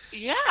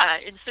 Yeah,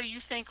 and so you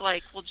think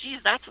like, well,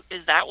 geez,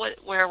 is that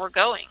where we're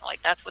going?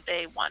 Like, that's what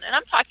they want. And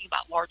I'm talking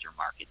about larger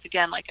markets.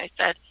 Again, like I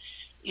said,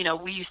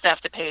 we used to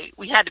have to pay,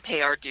 we had to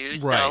pay our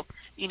dues. Right.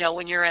 So,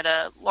 when you're at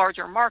a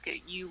larger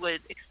market, you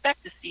would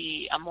expect to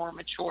see a more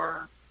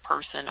mature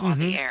person on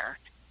the air,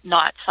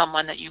 not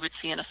someone that you would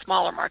see in a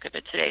smaller market.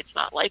 But today it's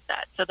not like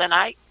that. So then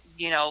I,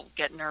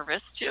 get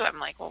nervous too. I'm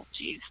like, well,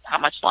 geez, how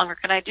much longer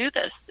can I do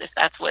this if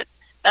that's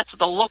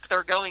the look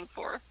they're going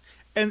for?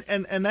 And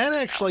that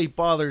actually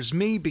bothers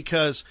me,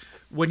 because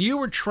when you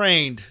were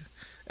trained,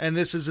 and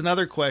this is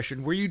another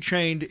question, were you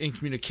trained in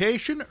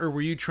communication or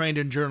were you trained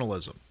in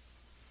journalism?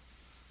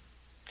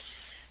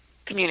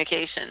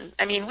 Communication.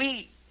 I mean,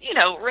 we,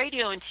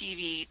 radio and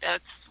TV,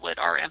 that's what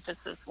our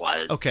emphasis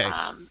was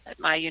at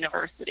my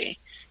university.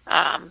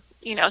 So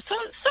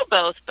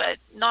both, but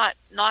not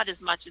as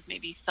much as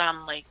maybe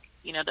some, like,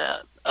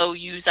 the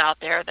OUs out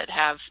there that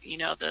have,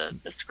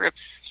 the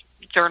Scripps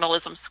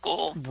journalism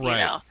school,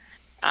 right.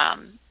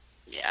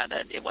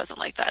 That it wasn't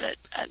like that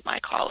at my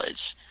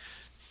college.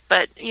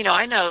 But,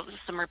 I know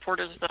some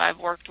reporters that I've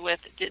worked with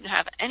didn't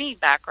have any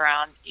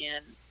background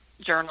in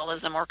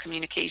journalism or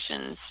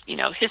communications,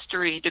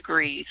 history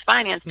degrees,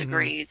 finance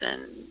degrees,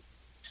 and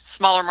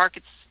smaller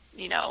markets,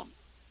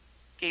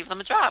 gave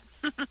them a job.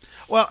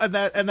 Well, and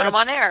that's them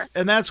on air.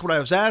 And that's what I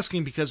was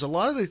asking, because a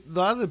lot of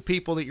the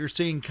people that you're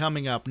seeing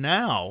coming up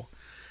now,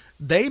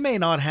 they may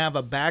not have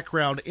a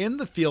background in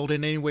the field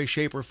in any way,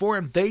 shape, or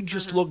form. They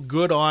just look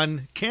good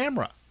on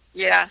camera.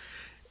 Yeah.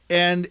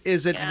 And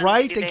is it Yeah,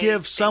 right maybe to they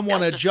give think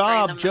someone they'll a just train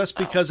job them just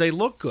themselves. because they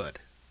look good?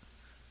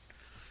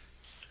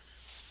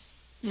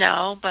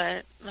 No,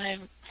 but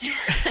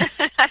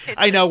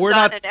I know, we're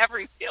not not- in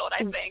every field,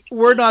 I think.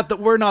 We're not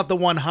the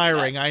one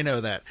hiring. I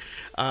know that.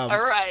 All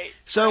right.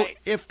 So right.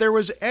 if there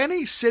was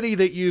any city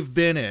that you've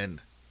been in,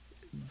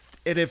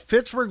 and if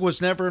Pittsburgh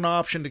was never an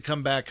option to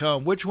come back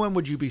home, which one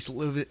would you be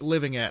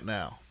living at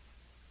now?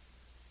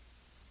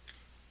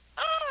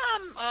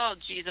 Oh,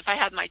 geez, if I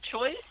had my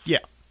choice, Yeah.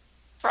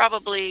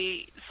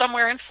 probably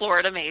somewhere in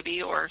Florida,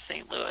 maybe, or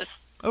St. Louis.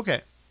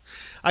 Okay.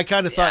 I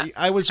kind of Yeah. thought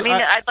I was. I mean,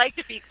 I'd like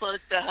to be close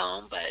to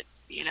home, but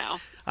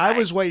I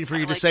was waiting for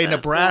you to like say the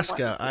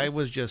Nebraska. one. I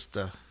was just.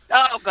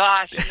 Oh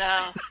gosh,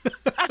 no!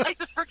 I'd like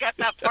to forget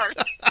that part.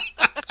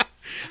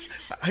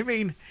 I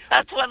mean,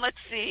 That's one. Let's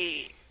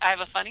see. I have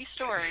a funny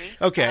story.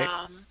 Okay.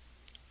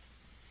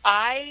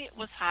 I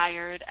was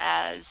hired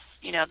as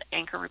the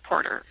anchor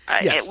reporter,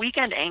 Yes. a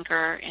weekend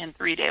anchor and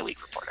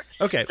 3-day-a-week reporter.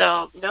 okay.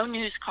 So no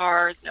news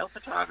cars, no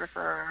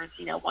photographers,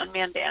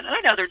 one-man band. And I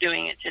know they're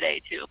doing it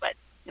today too, but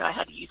I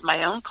had to use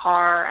my own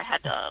car. I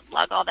had to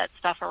lug all that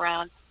stuff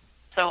around.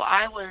 So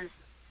I was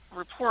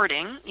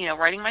reporting,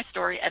 writing my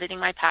story, editing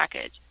my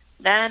package.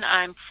 Then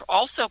I'm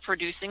also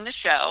producing the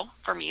show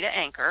for me to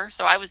anchor.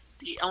 So I was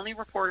the only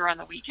reporter on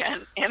the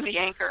weekend and the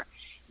anchor.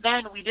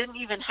 Then we didn't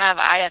even have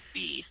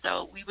IFB,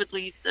 so we would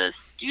leave the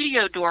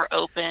studio door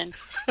open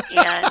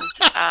and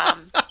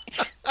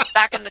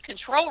back in the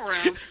control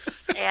room,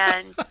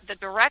 and the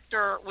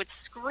director would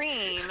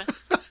scream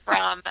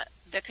from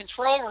the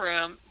control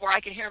room where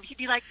I could hear him. He'd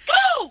be like,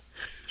 "Go!"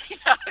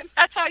 And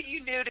that's how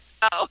you knew to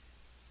go.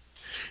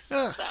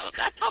 Uh, So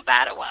that's how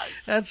bad it was.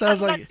 that sounds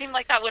That like seemed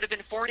like that would have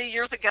been 40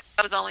 years ago.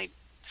 I was only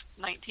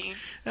 19.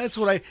 that's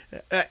what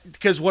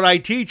because what I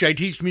teach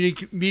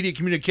media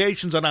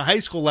communications on a high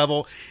school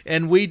level,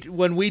 and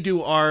when we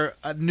do our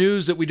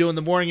news that we do in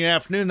the morning and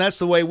afternoon, that's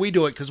the way we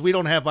do it because we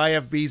don't have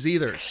IFBs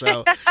either.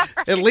 So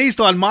at least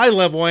on my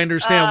level, I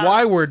understand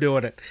why we're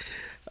doing it.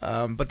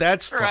 But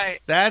that's Right.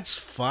 that's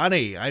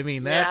funny. I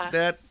mean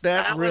that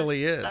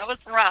really is. That was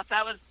rough.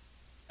 That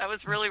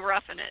was really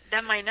rough in it.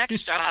 Then my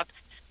next job,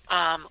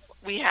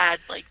 we had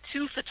like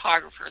 2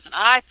 photographers, and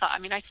I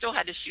still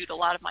had to shoot a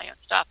lot of my own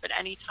stuff, but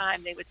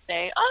anytime they would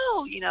say,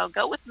 "Oh,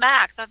 go with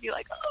Max," I'd be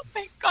like, "Oh,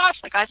 thank gosh."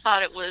 Like, I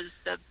thought it was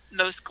the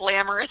most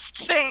glamorous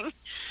thing,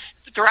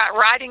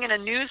 riding in a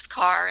news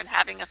car and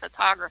having a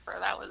photographer.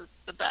 That was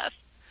the best.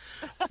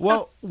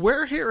 Well,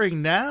 we're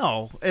hearing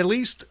now, at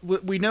least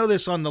we know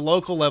this on the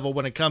local level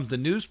when it comes to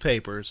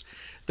newspapers,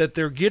 that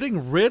they're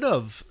getting rid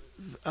of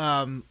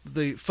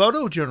the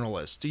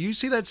photojournalists. Do you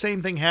see that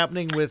same thing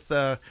happening with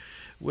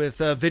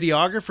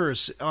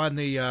videographers on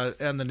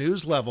the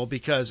news level?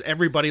 Because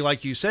everybody,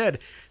 like you said,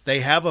 they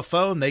have a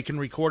phone, they can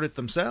record it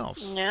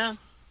themselves. Yeah.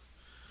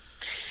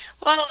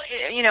 Well,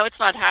 it's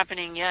not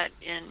happening yet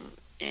in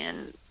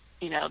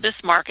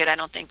this market, I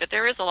don't think, but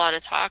there is a lot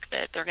of talk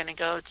that they're going to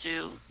go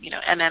to,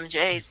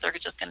 MMJs. They're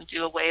just going to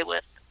do away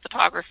with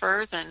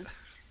photographers and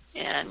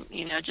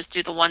just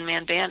do the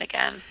one-man band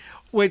again.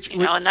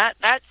 And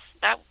that's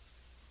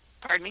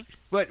pardon me.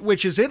 But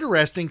which is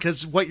interesting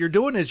because what you're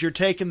doing is you're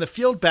taking the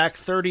field back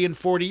 30 and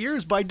 40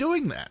 years by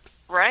doing that.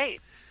 Right.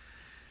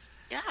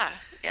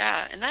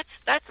 Yeah, and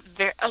that's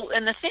very. Oh,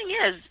 and the thing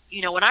is,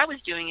 when I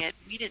was doing it,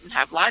 we didn't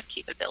have live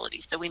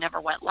capabilities, so we never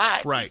went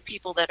live. Right. These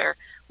people that are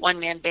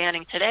one-man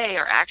banding today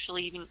are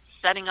actually even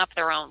setting up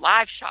their own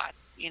live shots.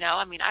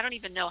 I don't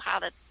even know how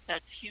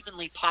that's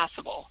humanly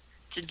possible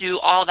to do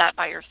all that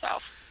by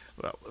yourself.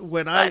 Well,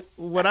 when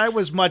I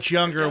was much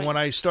younger, when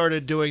I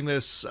started doing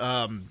this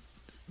on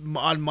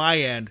my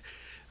end,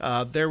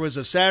 there was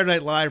a Saturday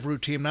Night Live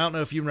routine. I don't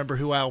know if you remember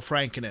who Al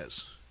Franken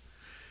is.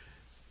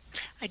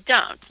 I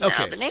don't.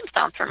 Okay. No, the name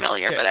sounds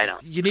familiar, Okay. but I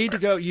don't. You need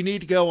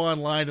to go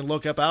online and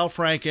look up Al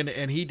Franken,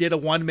 and he did a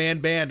one-man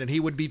band, and he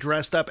would be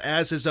dressed up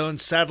as his own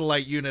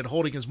satellite unit,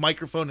 holding his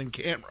microphone and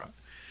camera.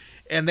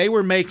 And they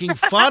were making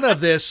fun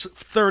of this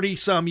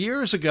 30-some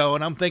years ago,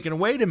 and I'm thinking,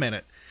 wait a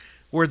minute.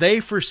 Were they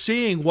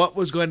foreseeing what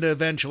was going to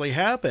eventually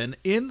happen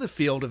in the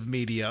field of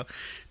media?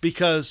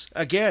 Because,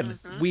 again,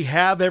 we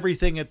have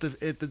everything at the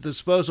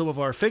disposal of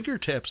our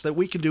fingertips that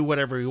we can do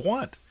whatever we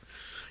want.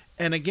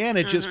 And again,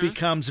 it just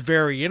becomes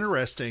very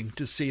interesting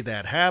to see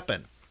that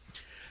happen.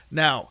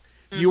 Now,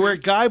 you were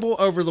at Geibel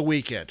over the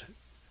weekend.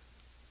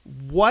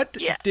 What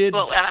did...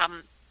 Well,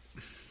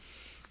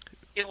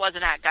 it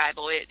wasn't at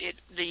Geibel.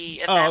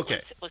 The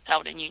event was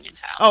held in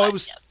Uniontown. Oh, it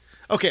was... Yes.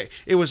 Okay,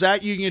 it was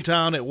at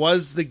Uniontown. It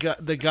was the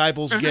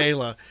Geibel's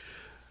Gala.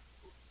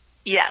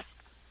 Yes.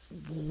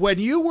 When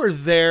you were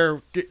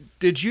there, did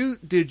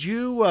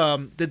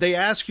they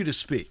ask you to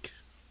speak?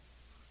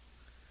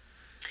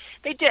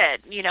 They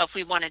did, if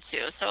we wanted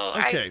to. So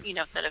okay.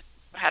 I, sort of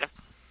had a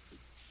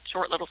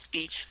short little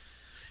speech.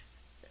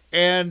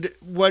 And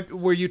what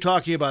were you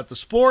talking about? The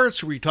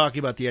sports? Were you talking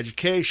about the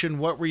education?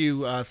 What were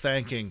you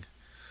thanking?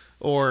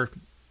 Or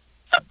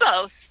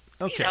both.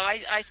 Okay.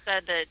 I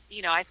said that,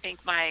 I think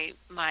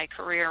my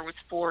career was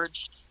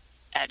forged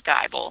at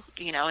Geibel,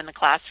 in the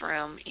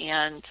classroom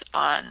and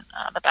on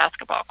the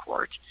basketball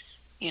court.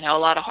 a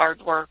lot of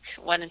hard work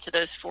went into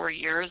those 4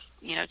 years,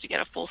 to get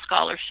a full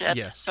scholarship.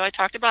 Yes. So I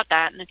talked about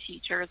that and the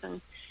teachers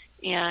and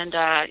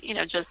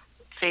just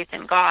faith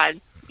in God,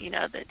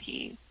 that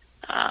he,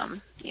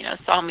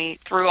 saw me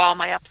through all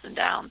my ups and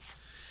downs.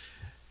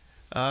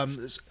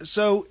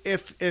 So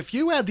if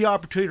you had the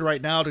opportunity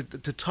right now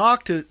to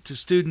talk to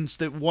students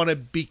that want to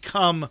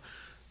become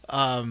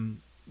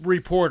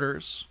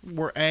reporters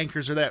or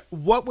anchors or that,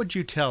 what would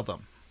you tell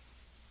them?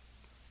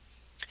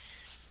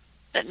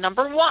 That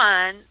number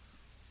one,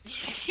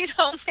 you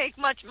don't make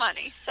much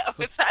money. So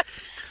if that's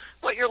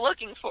what you're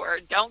looking for,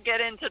 don't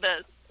get into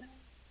this.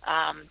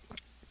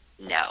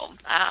 No.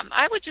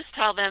 I would just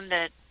tell them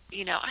that,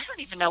 I don't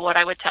even know what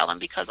I would tell them,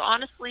 because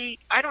honestly,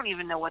 I don't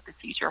even know what the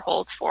future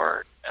holds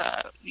for,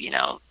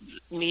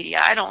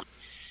 media. I don't,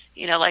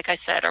 like I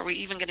said, are we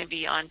even going to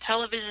be on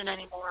television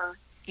anymore?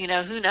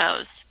 Who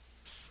knows?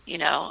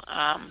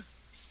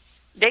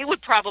 They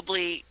would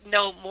probably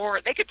know more.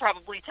 They could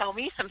probably tell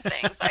me some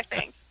things, I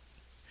think.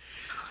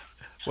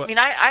 What? I mean,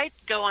 I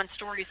go on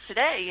stories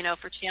today,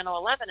 for Channel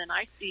 11, and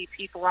I see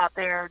people out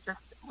there just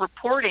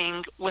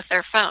reporting with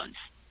their phones,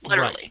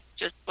 literally, Right.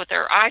 just with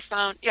their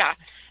iPhone. Yeah.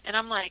 And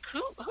I'm like,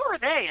 who are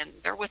they? And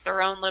they're with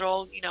their own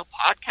little,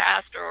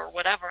 podcast or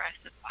whatever. I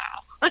said,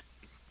 wow.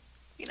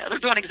 They're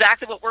doing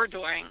exactly what we're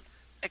doing,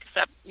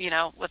 except,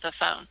 with a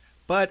phone.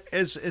 But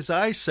as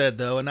I said,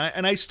 though, and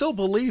I still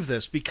believe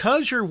this,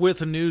 because you're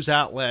with a news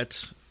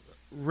outlet,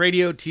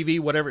 radio, TV,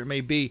 whatever it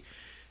may be,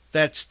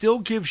 that still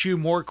gives you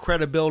more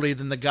credibility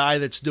than the guy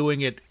that's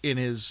doing it in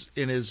his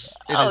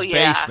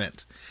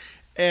basement.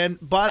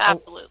 But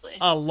Absolutely.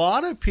 a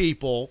lot of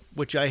people,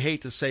 which I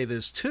hate to say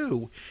this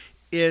too,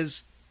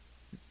 is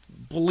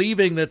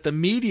believing that the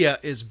media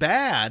is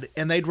bad,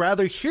 and they'd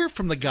rather hear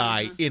from the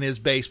guy in his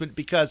basement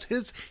because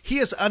he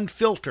is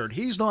unfiltered.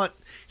 He's not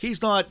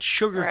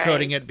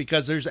sugarcoating it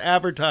because there's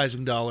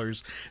advertising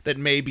dollars that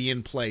may be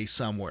in play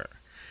somewhere.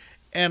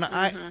 And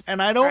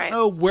I don't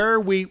know where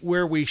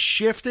we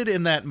shifted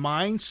in that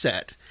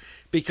mindset,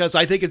 because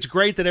I think it's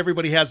great that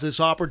everybody has this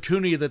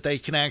opportunity that they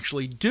can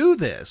actually do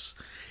this.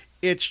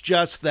 It's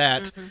just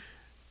that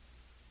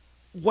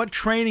what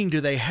training do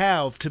they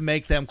have to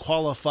make them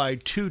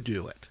qualified to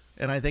do it?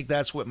 And I think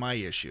that's what my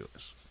issue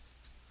is.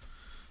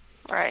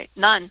 Right.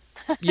 None.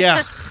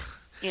 Yeah.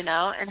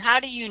 And how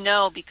do you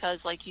know,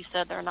 because like you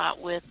said, they're not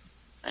with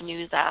a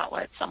news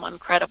outlet, someone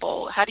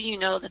credible, how do you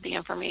know that the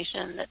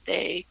information that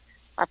they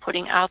are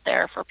putting out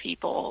there for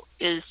people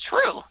is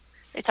true?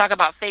 They talk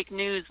about fake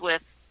news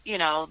with,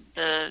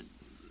 the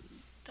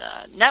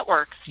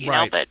networks,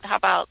 Right. But how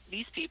about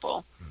these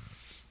people?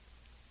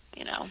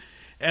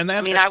 And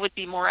that, I would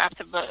be more apt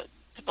to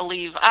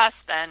believe us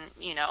than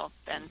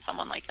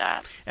someone like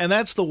that. And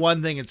that's the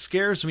one thing that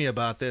scares me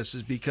about this,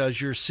 is because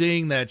you're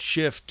seeing that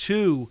shift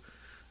to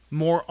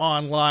more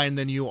online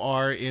than you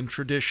are in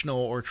traditional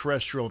or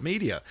terrestrial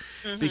media.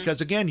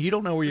 Because again, you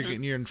don't know where you're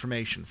getting your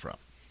information from.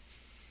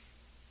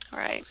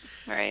 Right.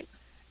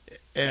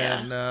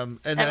 And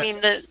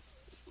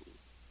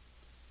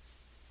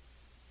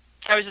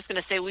I was just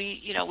going to say,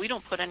 we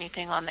don't put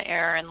anything on the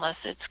air unless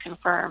it's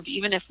confirmed,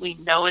 even if we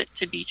know it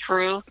to be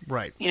true.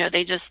 Right.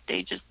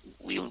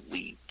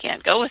 We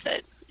can't go with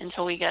it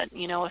until we get,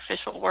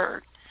 official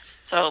word.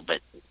 So,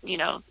 but,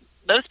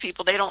 those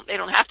people, they don't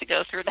have to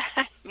go through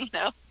that,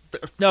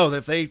 No,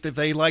 if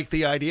they like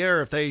the idea,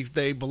 or if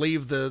they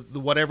believe the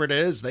whatever it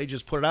is, they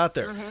just put it out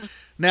there.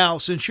 Now,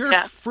 since you're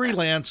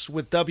freelance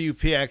with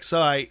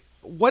WPXI,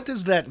 what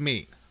does that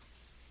mean?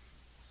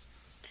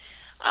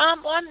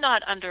 Well, I'm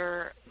not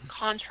under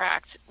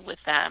contract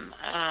with them,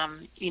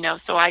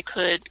 so I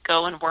could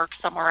go and work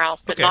somewhere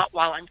else, but not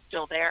while I'm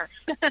still there.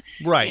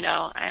 Right.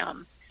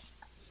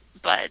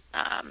 But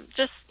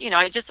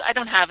I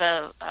don't have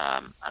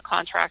a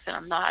contract,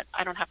 and I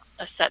don't have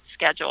a set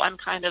schedule. I'm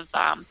kind of,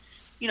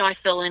 I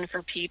fill in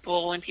for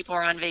people when people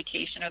are on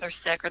vacation or they're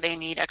sick or they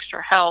need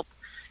extra help.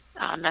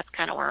 That's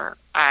kind of where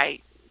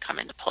I come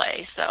into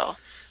play. So,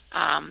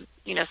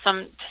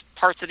 some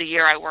parts of the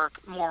year I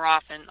work more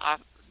often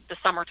the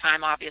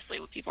summertime, obviously,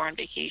 when people are on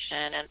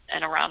vacation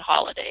and around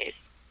holidays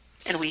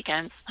and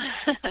weekends.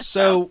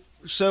 So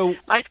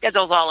my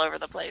schedule's all over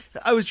the place.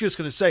 I was just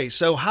going to say,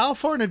 so how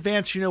far in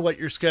advance do you know what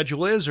your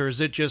schedule is, or is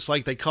it just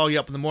like they call you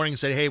up in the morning and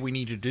say, hey, we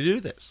need you to do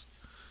this?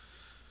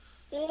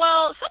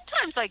 Well,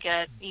 sometimes I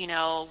get,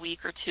 a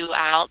week or two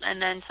out,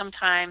 and then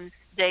sometimes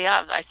day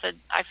of. I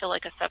feel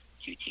like a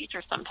substitute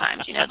teacher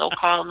sometimes. They'll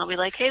call and they'll be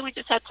like, hey, we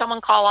just had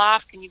someone call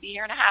off. Can you be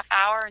here in a half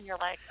hour? And you're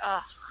like,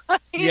 oh,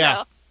 you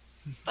know.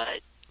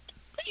 But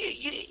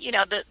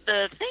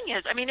the thing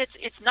is,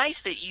 it's nice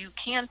that you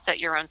can set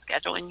your own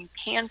schedule and you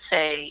can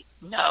say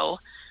no,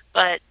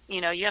 but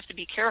you have to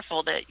be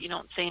careful that you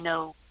don't say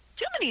no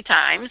too many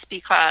times,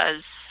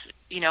 because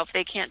if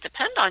they can't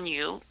depend on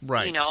you,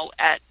 right.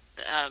 At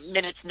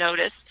minute's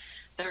notice,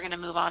 they're going to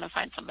move on and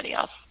find somebody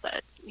else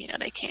that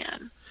they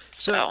can.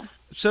 So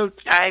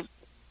I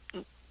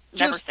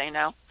never say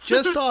no.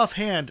 Just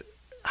offhand,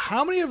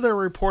 how many of their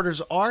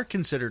reporters are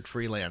considered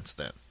freelance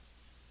then?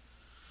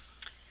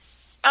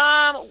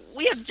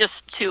 We have just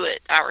 2 at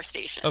our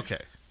station. Okay.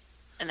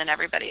 then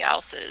everybody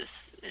else is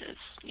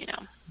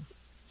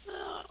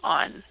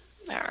on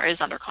or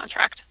is under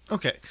contract.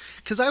 Okay,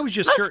 because I was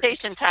just Most curious.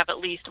 stations have at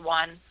least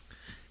one.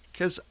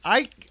 Because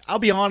I'll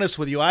be honest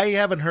with you, I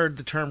haven't heard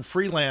the term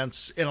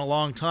freelance in a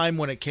long time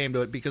when it came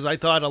to it, because I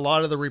thought a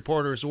lot of the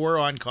reporters were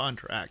on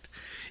contract,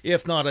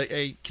 if not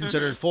a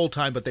considered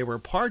full-time, but they were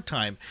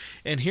part-time.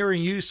 And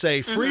hearing you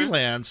say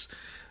freelance,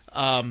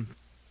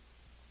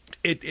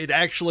 it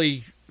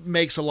actually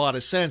makes a lot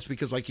of sense,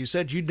 because like you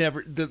said,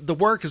 the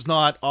work is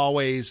not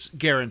always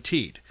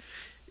guaranteed.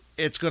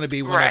 It's going to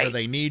be whenever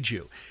they need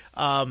you.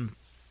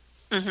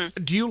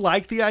 Do you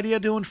like the idea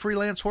of doing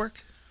freelance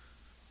work?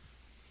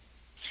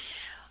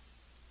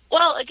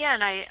 Well,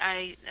 again,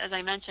 I as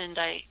I mentioned,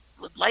 I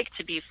would like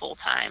to be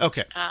full-time.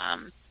 Okay.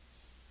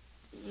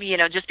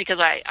 Just because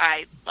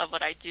I love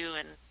what I do,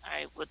 and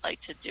I would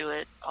like to do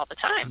it all the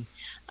time.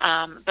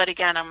 But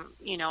again,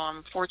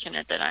 I'm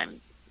fortunate that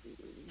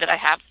I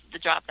have the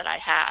job that I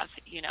have,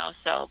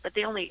 so, but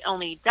the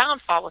only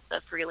downfall with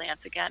the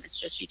freelance, again, it's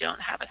just you don't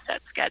have a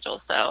set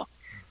schedule. So,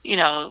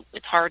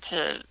 it's hard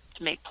to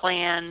make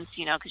plans,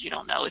 because you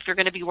don't know if you're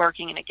going to be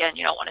working. And again,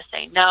 you don't want to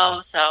say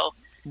no. So,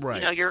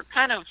 you're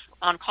kind of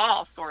on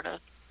call, sort of.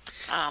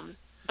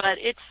 But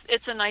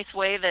it's a nice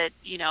way that,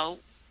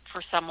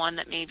 for someone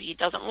that maybe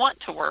doesn't want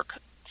to work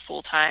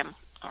full-time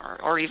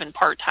or even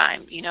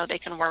part-time, they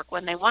can work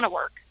when they want to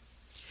work.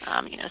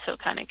 So it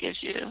kind of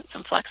gives you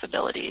some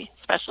flexibility,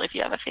 especially if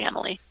you have a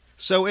family.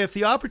 So if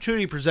the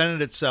opportunity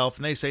presented itself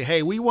and they say,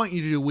 hey, we want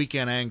you to do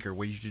weekend anchor,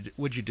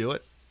 would you do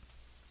it?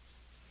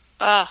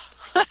 I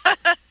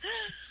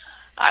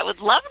would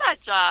love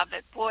that job,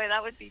 but boy,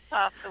 that would be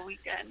tough the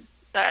weekend.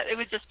 That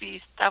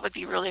would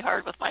be really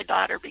hard with my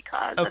daughter,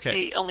 because that's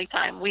the only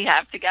time we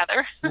have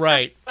together.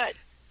 Right. But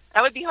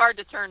that would be hard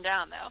to turn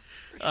down, though.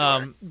 For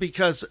sure.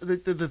 Because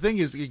the thing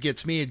is, it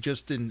gets me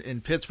just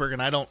in Pittsburgh,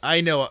 and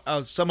I know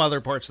some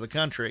other parts of the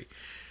country,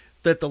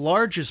 that the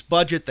largest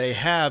budget they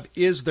have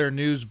is their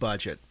news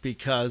budget,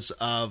 because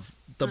of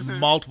the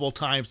multiple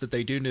times that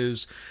they do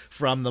news,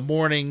 from the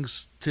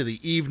mornings to the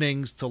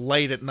evenings to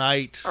late at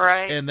night,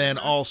 and then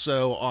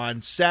also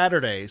on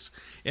Saturdays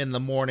in the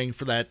morning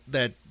for that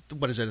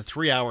what is it, a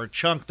 3-hour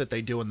chunk that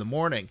they do in the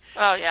morning.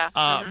 Oh,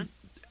 yeah.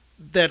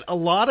 That a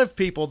lot of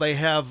people they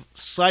have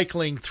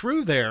cycling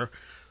through there,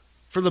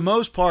 for the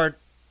most part,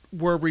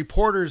 were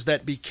reporters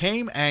that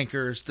became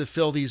anchors to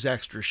fill these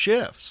extra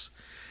shifts.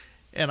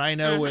 And I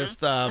know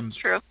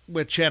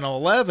with Channel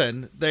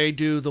 11, they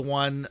do the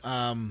one,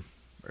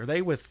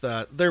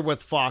 they're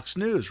with Fox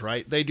News,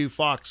 right? They do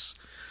Fox's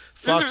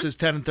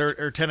 10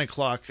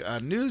 o'clock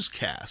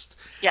newscast.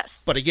 Yes.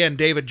 But again,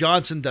 David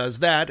Johnson does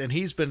that, and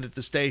he's been at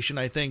the station,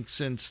 I think,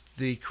 since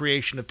the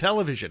creation of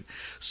television.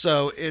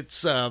 So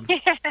it's, I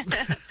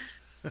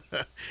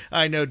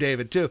know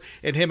David too,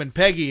 and him and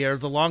Peggy are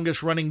the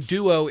longest running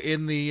duo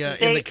in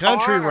the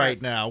country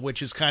right now,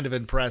 which is kind of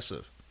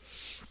impressive.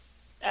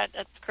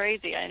 That's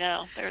crazy. I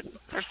know. They're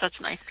such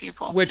nice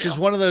people. Which is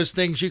one of those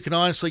things you can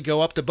honestly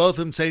go up to both of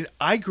them and say,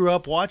 I grew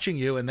up watching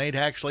you, and they'd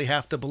actually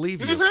have to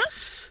believe you.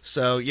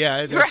 So,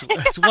 yeah,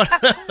 it's one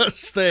of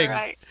those things.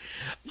 Right.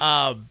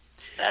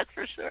 That's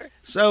for sure.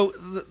 So,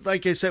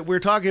 like I said, we're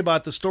talking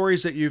about the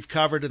stories that you've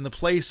covered and the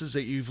places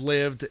that you've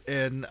lived,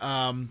 and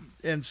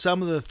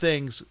some of the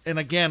things. And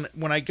again,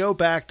 when I go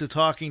back to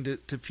talking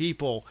to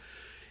people,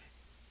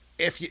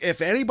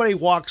 if anybody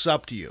walks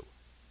up to you,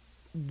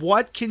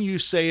 what can you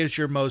say is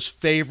your most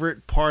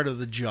favorite part of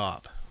the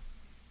job?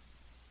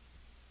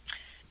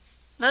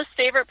 Most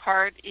favorite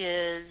part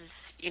is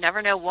you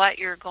never know what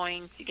you're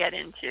going to get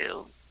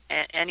into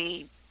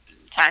any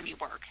time you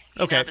work.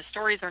 Okay. The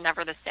stories are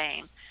never the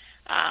same.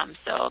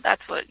 So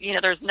that's what,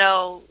 there's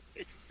no,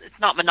 it's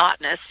not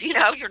monotonous,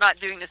 you're not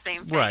doing the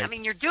same thing. Right. I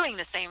mean, you're doing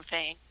the same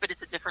thing, but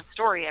it's a different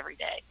story every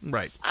day.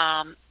 Right.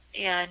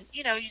 And,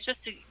 you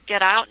just to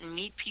get out and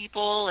meet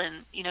people,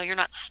 and, you're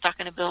not stuck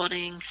in a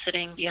building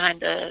sitting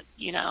behind a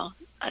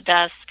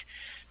desk.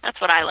 That's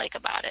what I like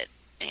about it.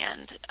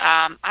 And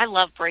I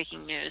love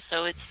breaking news.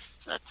 So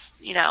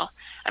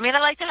I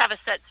like to have a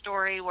set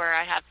story where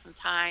I have some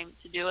time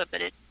to do it,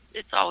 but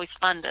it's always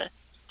fun to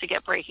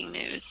get breaking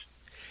news.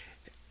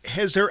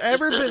 Has there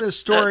ever been a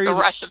story? The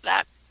rush of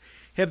that.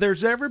 Have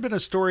there's ever been a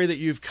story that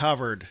you've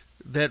covered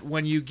that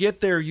when you get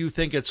there you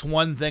think it's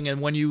one thing, and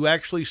when you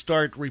actually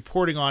start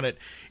reporting on it,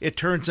 it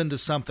turns into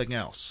something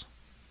else?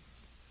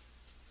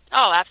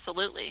 Oh,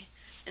 absolutely.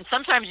 And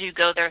sometimes you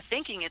go there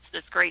thinking it's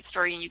this great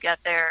story, and you get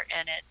there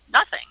and it's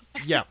nothing.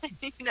 Yeah.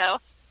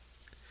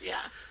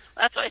 Yeah.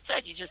 That's what I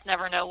said. You just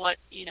never know what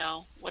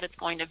it's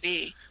going to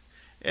be.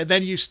 And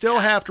then you still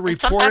have to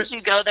report sometimes it. Sometimes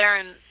you go there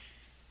and,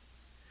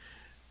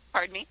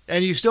 pardon me?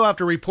 And you still have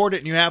to report it,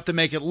 and you have to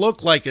make it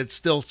look like it's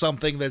still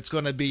something that's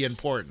going to be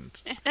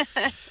important.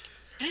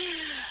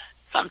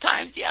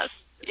 Sometimes, yes.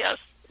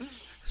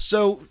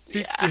 So,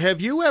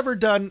 have you ever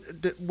done,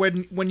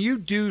 when you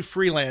do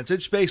freelance,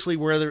 it's basically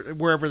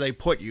wherever they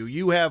put you.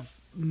 You have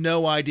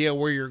no idea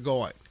where you're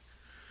going,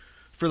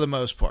 for the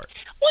most part.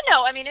 Well,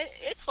 no, I mean,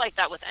 it's like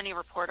that with any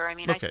reporter. I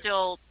mean, okay. I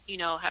still,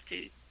 have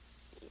to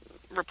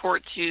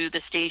report to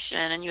the station,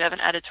 and you have an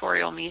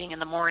editorial meeting in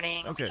the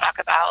morning. Okay. To talk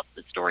about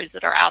the stories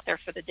that are out there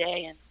for the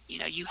day, and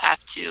you have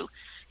to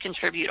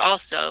contribute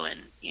also,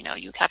 and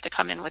you have to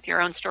come in with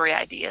your own story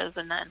ideas,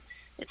 and then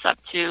it's up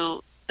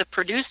to the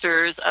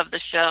producers of the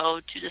show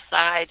to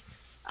decide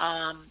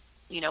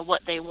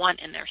what they want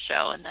in their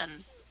show, and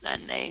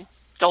then they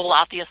dole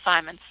out the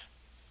assignments.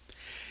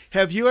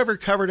 Have you ever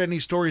covered any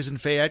stories in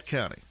Fayette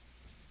County?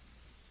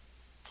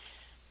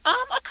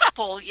 A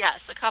couple, yes,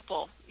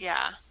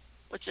 yeah,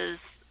 which is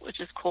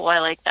cool. I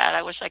like that.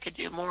 I wish I could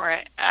do more.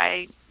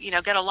 I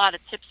get a lot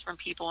of tips from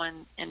people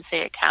in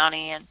Fayette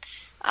County, and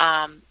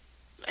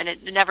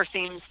it never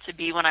seems to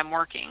be when I'm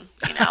working.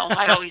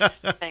 I always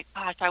think,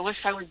 gosh, I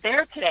wish I was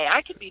there today.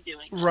 I could be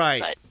doing this.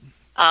 Right. But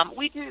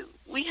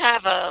we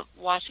have a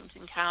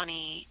Washington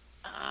County,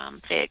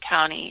 Fayette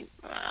County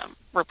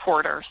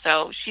reporter,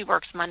 so she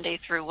works Monday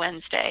through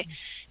Wednesday,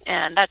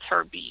 and that's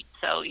her beat.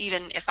 So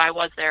even if I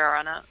was there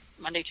on a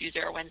Monday, Tuesday,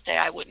 or Wednesday,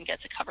 I wouldn't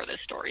get to cover those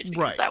stories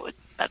because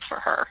that's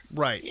for her.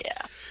 Right.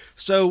 Yeah.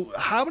 So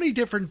how many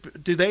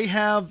different do they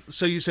have?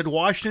 So you said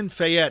Washington,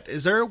 Fayette.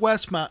 Is there a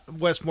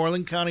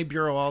Westmoreland County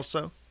Bureau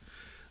also?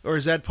 Or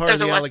is that part of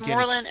the Allegheny? There's a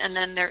Westmoreland, and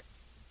then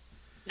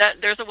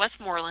there's a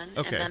Westmoreland,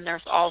 okay. And then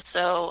there's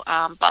also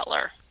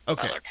Butler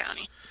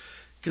County.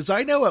 Because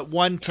I know at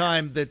one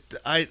time that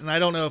I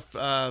don't know if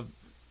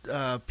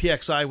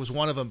PXI was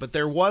one of them, but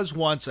there was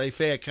once a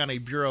Fayette County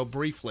Bureau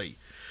briefly.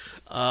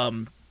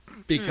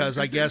 Because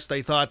I guess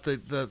they thought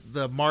that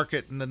the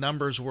market and the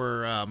numbers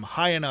were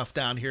high enough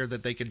down here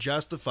that they could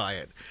justify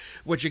it.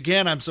 Which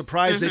again, I'm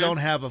surprised they don't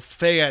have a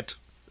Fayette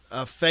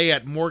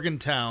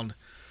Morgantown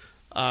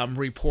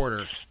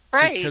reporter,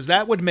 right? Because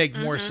that would make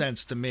more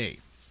sense to me.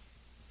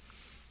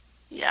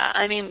 Yeah,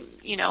 I mean,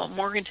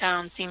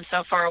 Morgantown seems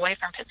so far away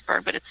from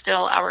Pittsburgh, but it's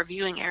still our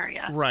viewing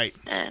area, right?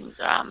 And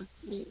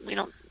we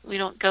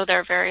don't go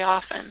there very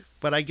often.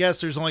 But I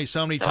guess there's only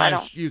so many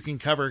times you can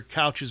cover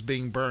couches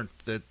being burnt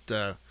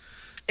that.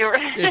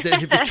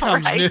 It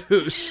becomes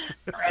news.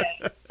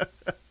 Right.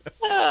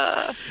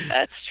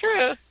 That's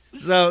true.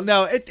 So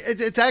no,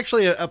 it's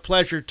actually a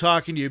pleasure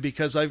talking to you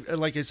because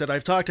like I said,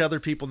 I've talked to other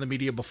people in the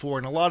media before,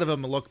 and a lot of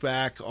them look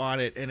back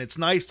on it, and it's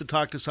nice to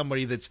talk to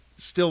somebody that's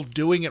still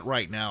doing it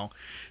right now.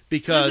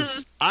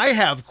 Because I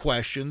have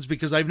questions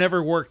because I've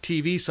never worked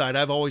TV side.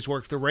 I've always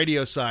worked the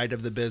radio side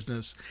of the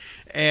business.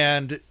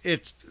 And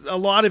a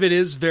lot of it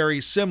is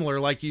very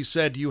similar. Like you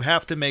said, you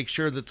have to make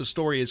sure that the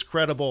story is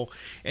credible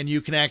and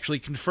you can actually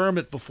confirm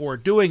it before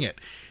doing it.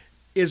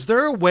 Is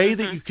there a way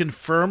that you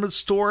confirm a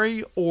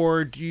story,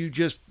 or do you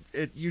just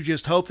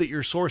hope that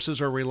your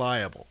sources are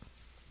reliable?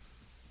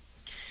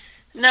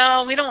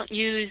 No, we don't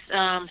use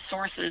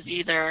sources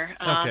either.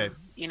 Okay.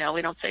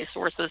 We don't say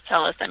sources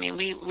tell us. I mean,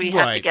 we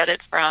have to get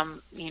it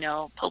from,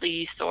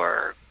 police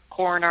or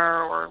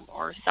coroner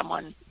or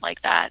someone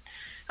like that.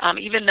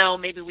 Even though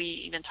maybe we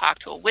even talk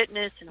to a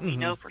witness and we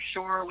know for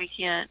sure we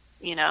can't,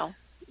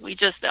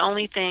 the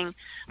only thing,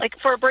 like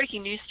for a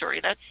breaking news story,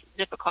 that's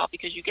difficult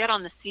because you get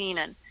on the scene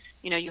and,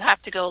 you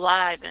have to go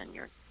live and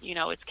you're,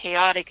 it's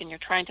chaotic and you're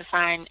trying to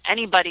find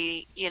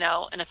anybody,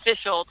 an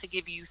official to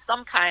give you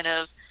some kind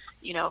of,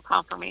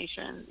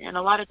 confirmation. And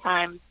a lot of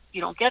times you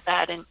don't get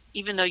that. And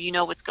even though you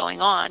know what's going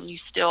on, you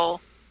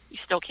still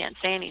can't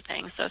say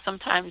anything. So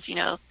sometimes,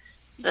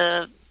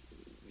 the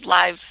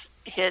live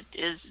hit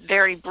is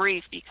very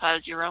brief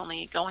because you're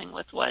only going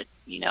with what,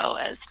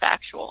 as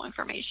factual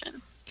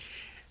information.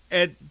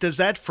 And does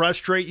that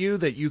frustrate you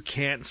that you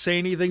can't say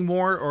anything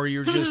more, or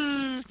you're just...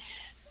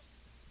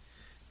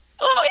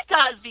 Oh, it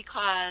does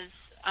because,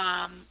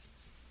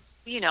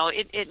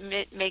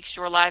 it makes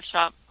your live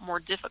shot more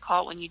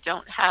difficult when you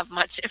don't have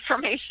much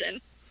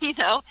information,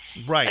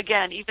 Right.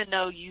 Again, even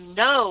though you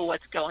know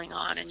what's going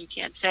on and you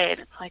can't say it,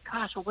 it's like,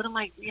 gosh, well, what am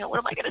I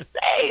going to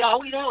say?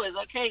 All we know is,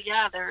 okay,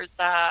 yeah, there's,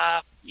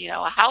 a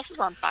house is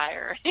on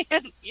fire,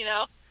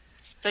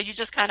 so you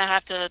just kind of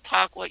have to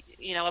talk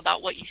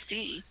about what you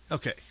see.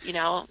 Okay.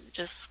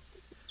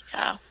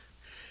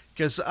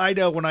 Because I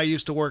know when I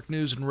used to work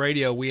news and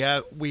radio, we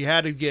had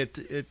to get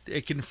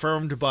it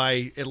confirmed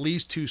by at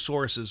least two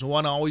sources,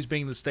 one always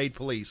being the state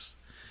police.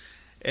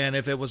 And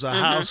if it was a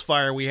house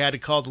fire, we had to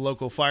call the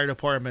local fire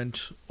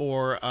department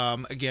or,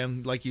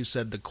 again, like you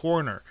said, the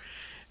coroner.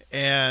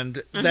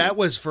 And that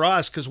was for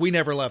us because we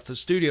never left the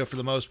studio for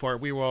the most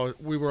part. We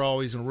were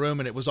always in a room,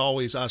 and it was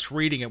always us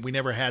reading it. We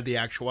never had the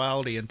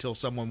actuality until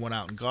someone went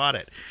out and got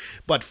it.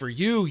 But for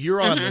you, you're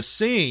on the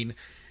scene,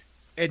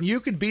 and you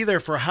could be there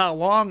for how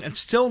long and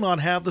still not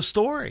have the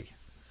story.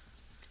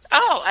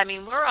 Oh, I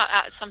mean, we're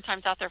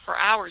sometimes out there for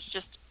hours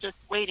just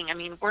waiting. I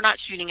mean, we're not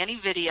shooting any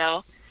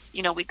video.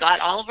 We got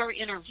all of our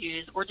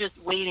interviews. We're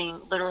just waiting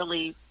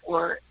literally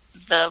for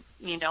the,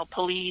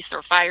 police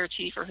or fire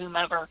chief or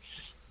whomever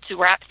to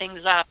wrap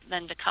things up,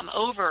 then to come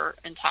over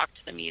and talk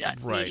to the media.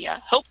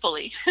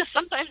 Hopefully.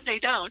 Sometimes they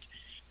don't.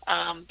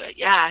 But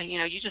yeah,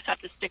 you just have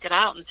to stick it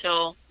out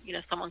until,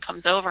 someone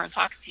comes over and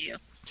talks to you.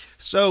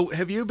 So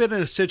have you been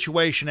in a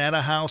situation at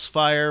a house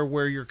fire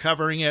where you're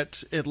covering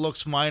it, it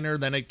looks minor,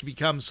 then it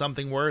becomes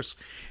something worse,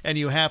 and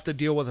you have to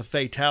deal with a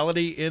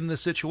fatality in the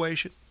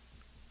situation?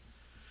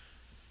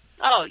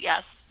 Oh,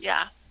 yes.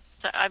 Yeah.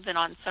 So I've been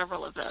on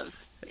several of those.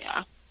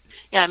 Yeah.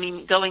 Yeah, I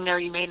mean, going there,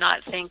 you may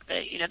not think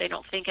that, they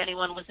don't think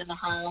anyone was in the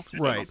house. Or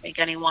Right. They don't think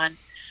anyone,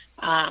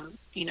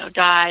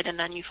 died, and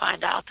then you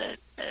find out that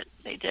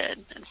they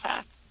did, in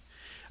fact.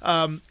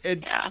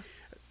 Yeah.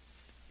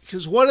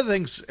 Because one of the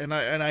things, and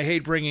I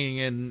hate bringing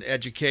in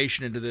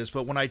education into this,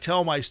 but when I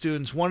tell my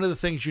students, one of the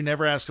things you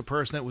never ask a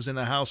person that was in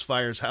the house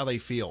fire is how they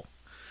feel.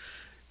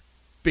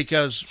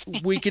 Because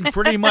we can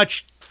pretty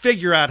much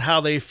figure out how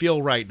they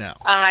feel right now.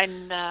 I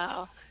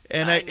know.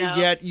 And know.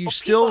 yet you Well,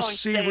 still people always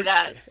say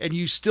that. and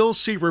you still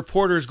see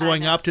reporters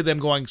going up to them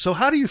going, so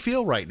how do you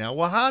feel right now?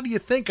 Well, how do you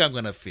think I'm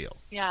going to feel?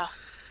 Yeah.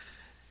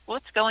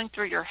 What's going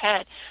through your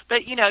head?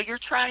 But, you're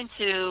trying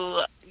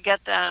to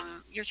get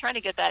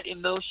that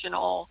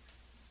emotional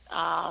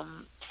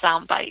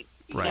soundbite.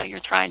 Right. You're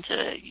trying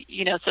to,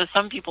 so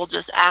some people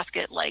just ask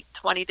it like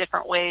 20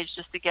 different ways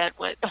just to get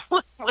what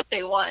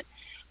they want.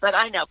 But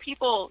I know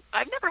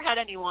I've never had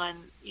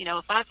anyone,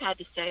 if I've had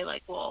to say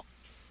like, well,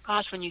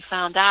 gosh, when you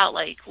found out,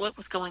 like, what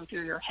was going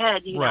through your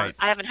head, Right.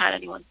 I haven't had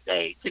anyone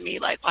say to me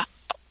like, well,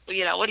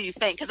 what do you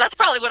think? Because that's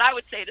probably what I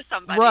would say to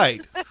somebody.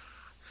 Right.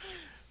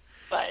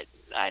 But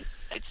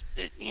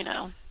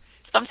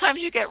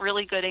sometimes you get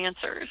really good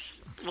answers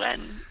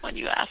when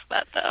you ask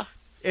that, though.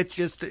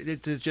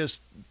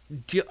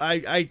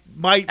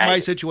 My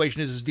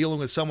situation is dealing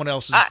with someone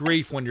else's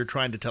grief when you're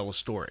trying to tell a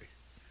story.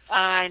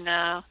 I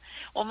know.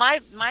 Well, my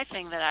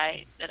thing that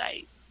I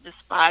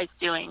despise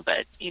doing,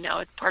 but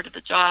it's part of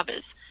the job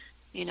is,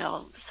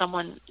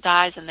 someone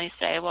dies and they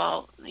say,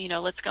 well,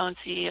 let's go and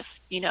see if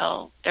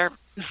their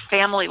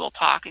family will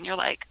talk, and you're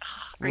like,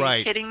 are Right.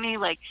 you kidding me?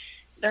 Like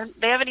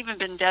they haven't even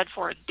been dead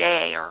for a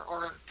day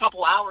or a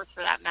couple hours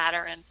for that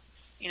matter, and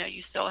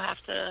you still have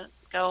to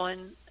go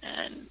and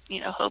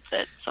hope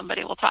that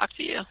somebody will talk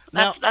to you.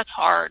 That's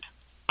hard.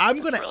 I'm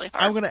gonna really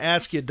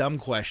ask you a dumb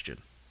question.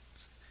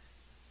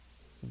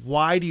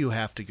 Why do you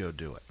have to go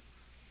do it?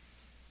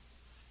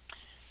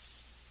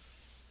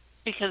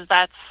 Because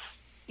that's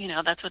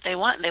what they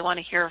want. They want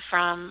to hear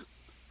from,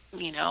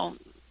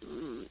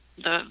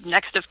 the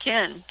next of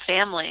kin,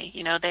 family.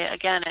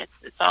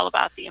 It's all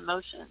about the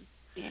emotions.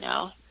 You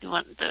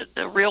want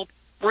the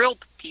real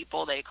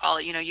people, they call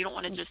it. You don't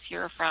want to just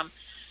hear from,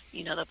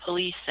 the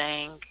police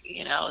saying,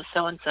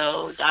 so and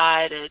so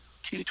died at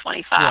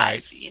 2:25.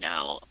 Right.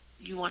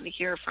 You want to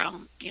hear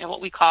from, what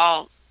we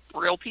call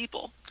real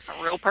people,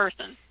 a real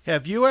person.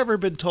 Have you ever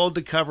been told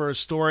to cover a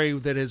story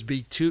that has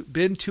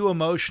been too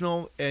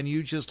emotional, and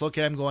you just look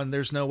at them going,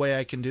 "There's no way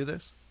I can do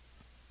this"?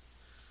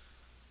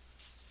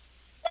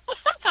 Well,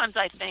 sometimes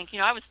I think,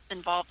 I was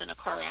involved in a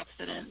car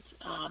accident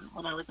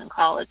when I was in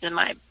college, and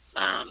my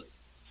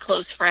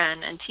close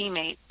friend and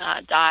teammate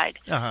died,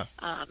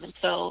 and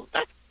so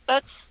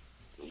that's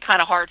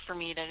kind of hard for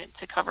me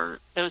to cover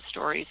those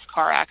stories,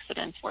 car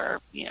accidents where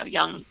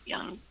young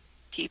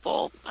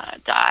people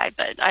die.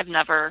 But I've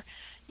never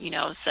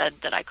said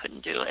that I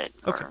couldn't do it.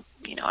 Okay. Or,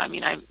 I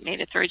made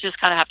it through. You just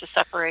kind of have to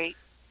separate,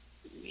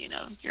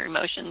 your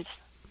emotions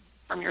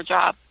from your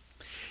job.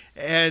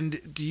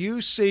 And do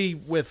you see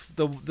with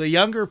the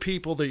younger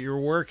people that you're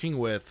working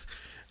with,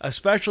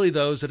 especially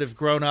those that have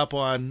grown up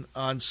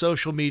on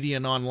social media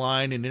and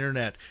online and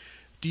internet,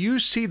 do you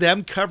see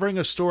them covering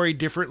a story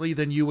differently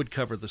than you would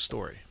cover the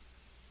story?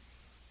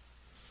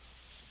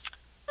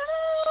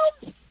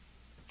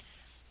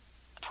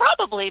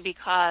 Probably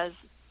because,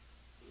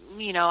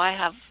 I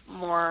have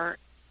more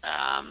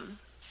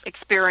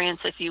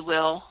experience, if you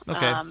will.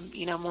 Okay.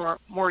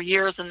 More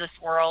years in this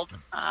world,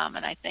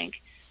 and I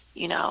think,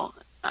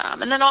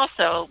 and then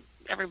also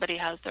everybody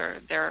has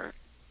their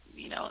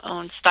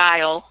own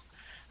style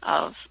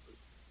of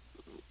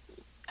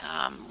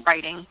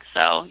writing.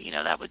 So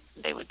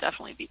they would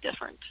definitely be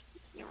different,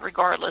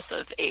 regardless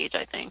of age,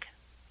 I think.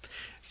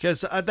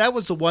 Because that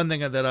was the one thing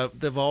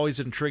that always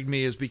intrigued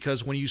me, is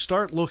because when you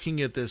start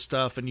looking at this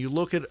stuff and you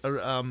look at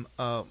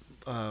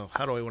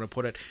how do I want to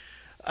put it,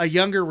 a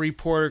younger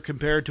reporter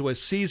compared to a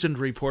seasoned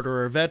reporter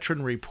or a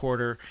veteran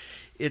reporter,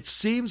 it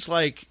seems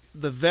like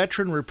the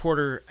veteran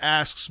reporter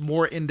asks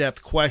more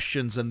in-depth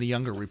questions than the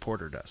younger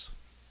reporter does.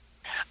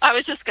 I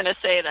was just going to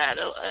say that.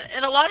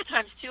 And a lot of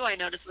times, too, I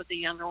notice with the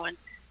younger ones,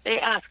 they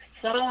ask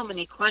so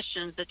many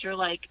questions that you're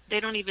like, they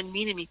don't even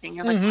mean anything.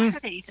 You're like, why are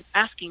they even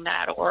asking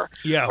that? Or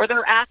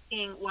they're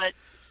asking what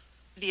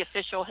the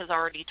official has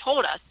already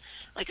told us.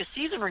 Like a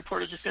seasoned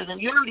reporter just goes in,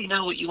 you already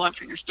know what you want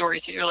for your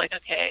story. So you're like,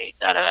 okay,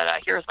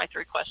 here's my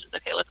 3 questions.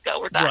 Okay, let's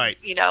go. We're done. Right.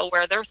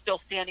 Where they're still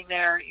standing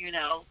there,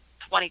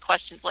 20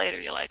 questions later,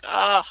 you're like,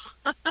 oh.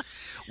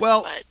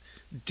 Well,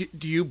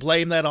 do you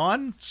blame that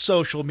on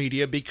social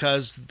media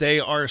because they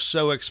are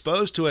so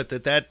exposed to it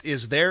that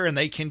is there and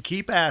they can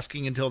keep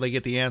asking until they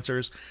get the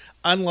answers?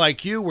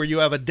 Unlike you, where you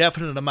have a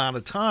definite amount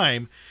of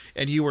time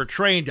and you were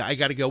trained, I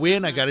got to go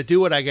in, I got to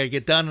do it, I got to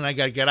get done, and I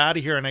got to get out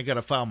of here, and I got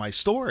to file my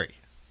story.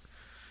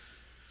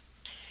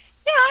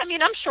 Yeah,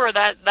 mean, I'm sure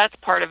that's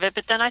part of it,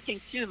 but then I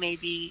think too,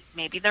 maybe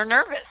they're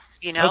nervous,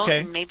 Okay.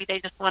 and maybe they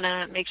just want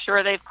to make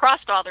sure they've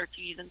crossed all their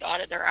T's and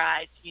dotted their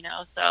I's,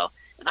 so,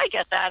 and I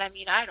get that. I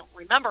mean, I don't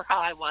remember how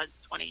I was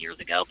 20 years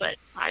ago, but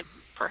I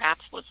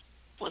perhaps was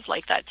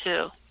like that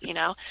too,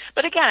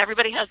 but again,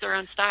 everybody has their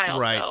own style.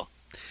 Right. So,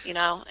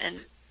 and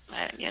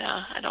I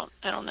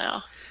don't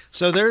know.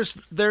 So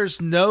there's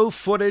no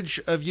footage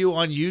of you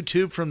on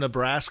YouTube from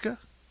Nebraska?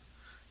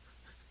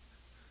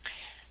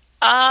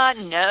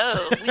 No.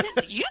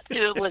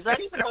 YouTube, was that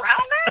even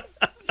around then?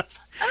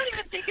 I don't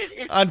even think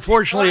it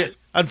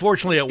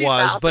Unfortunately it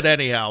was, but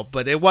anyhow,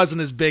 but it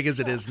wasn't as big as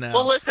it is now.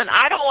 Well, listen,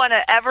 I don't want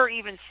to ever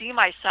even see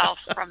myself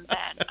from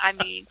then. I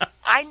mean,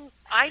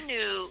 I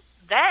knew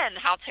then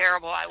how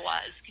terrible I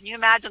was. Can you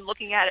imagine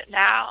looking at it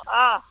now?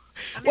 Oh,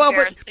 I'm well,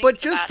 embarrassed but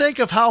thinking just about think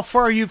of how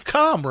far you've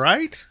come,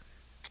 right?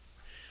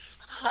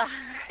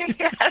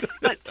 yes,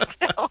 but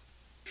still.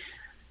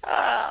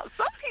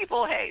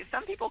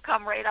 Some people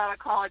come right out of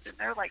college and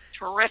they're like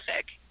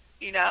terrific.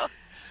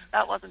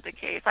 That wasn't the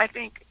case. I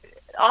think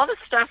all the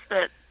stuff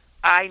that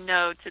I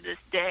know to this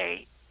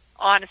day,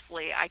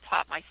 honestly, I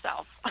taught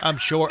myself. I'm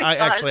sure.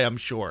 I'm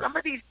sure. Some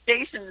of these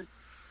stations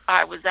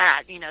I was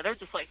at, they're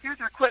just like, here's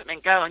your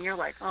equipment, go. And you're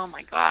like, oh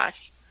my gosh,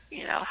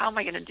 how am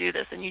I going to do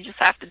this? And you just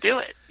have to do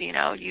it.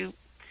 You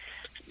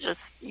just,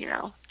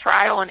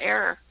 trial and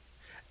error.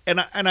 And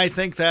I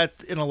think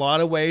that in a lot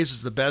of ways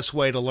is the best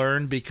way to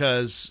learn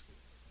because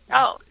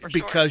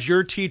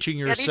you're teaching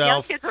yourself. Yeah, these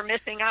young kids are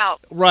missing out.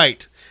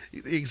 Right.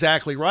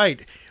 Exactly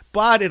right.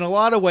 But in a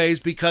lot of ways,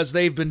 because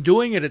they've been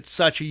doing it at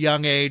such a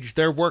young age,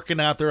 they're working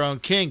out their own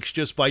kinks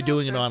just by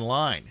doing it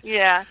online.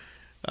 Yeah.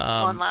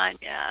 Online,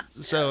 yeah.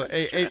 So,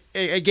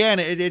 again,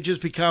 it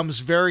just becomes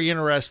very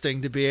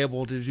interesting to be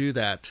able to do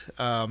that.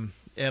 And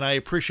I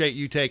appreciate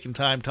you taking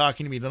time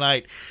talking to me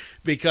tonight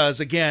because,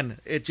 again,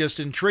 it just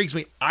intrigues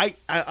me.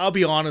 I'll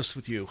be honest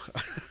with you.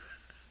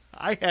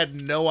 I had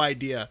no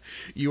idea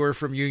you were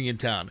from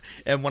Uniontown.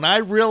 And when I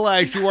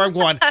realized you were, I'm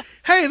going,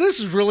 hey, this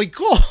is really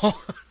cool.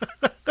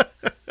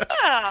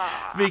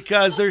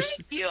 Because there's.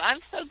 Thank you. I'm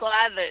so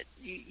glad that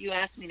you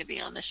asked me to be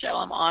on the show.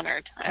 I'm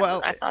honored.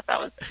 I thought that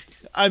was.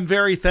 I'm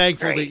very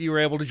thankful great. that you were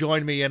able to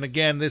join me. And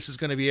again, this is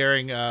going to be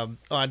airing on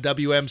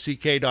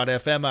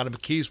WMCK.FM out of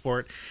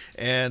McKeesport,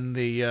 and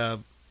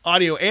the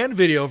audio and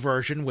video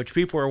version, which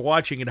people are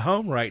watching at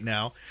home right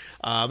now.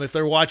 If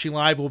they're watching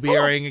live, will be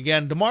airing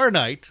again tomorrow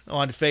night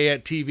on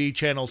Fayette TV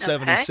channel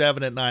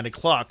 77 at 9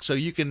 o'clock. So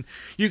you can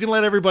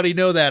let everybody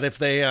know that if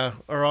they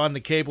are on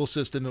the cable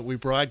system that we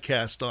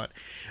broadcast on.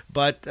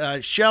 But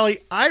Shelley,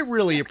 I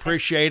really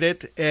appreciate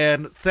it,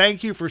 and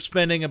thank you for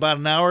spending about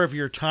an hour of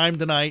your time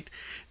tonight.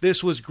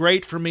 This was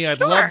great for me.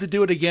 I'd love to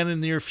do it again in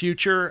the near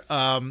future.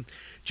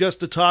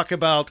 Just to talk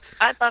about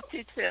I'd love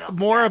to too.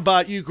 More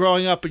about you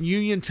growing up in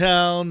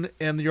Uniontown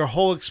and your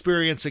whole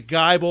experience at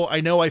Geibel.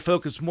 I know I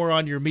focused more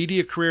on your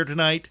media career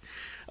tonight,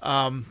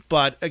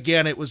 but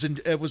again, it was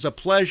a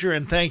pleasure,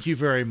 and thank you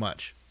very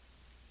much.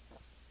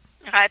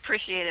 I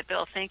appreciate it,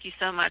 Bill. Thank you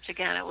so much.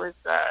 Again, it was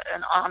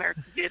an honor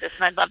to do this,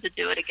 and I'd love to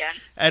do it again.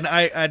 And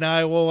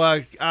I will.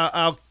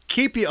 I'll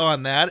keep you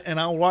on that, and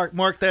I'll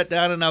mark that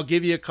down, and I'll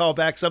give you a call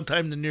back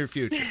sometime in the near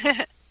future.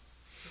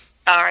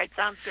 All right,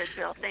 sounds good,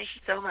 Bill. Thank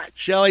you so much.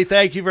 Shelley,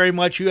 thank you very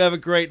much. You have a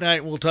great night,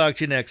 and we'll talk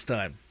to you next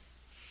time.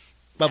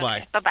 Bye-bye.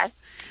 Okay, bye-bye.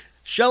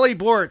 Shelley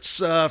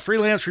Bortz,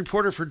 freelance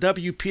reporter for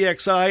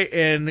WPXI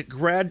and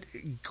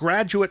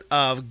graduate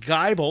of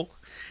Geibel,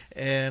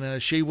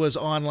 and she was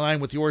online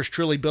with yours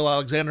truly, Bill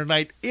Alexander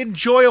tonight.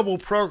 Enjoyable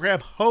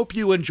program. Hope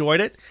you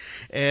enjoyed it.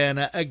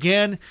 And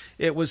again,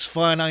 it was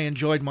fun. I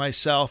enjoyed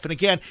myself. And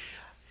again,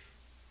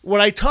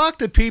 when I talk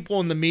to people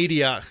in the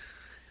media,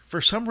 for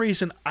some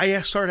reason,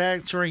 I start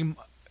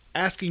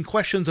asking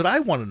questions that I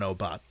want to know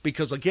about.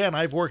 Because, again,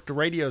 I've worked the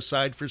radio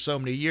side for so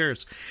many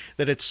years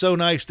that it's so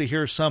nice to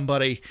hear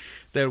somebody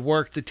that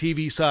worked the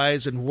TV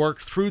sides and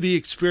worked through the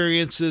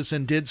experiences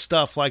and did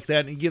stuff like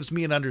that. And it gives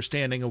me an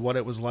understanding of what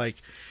it was like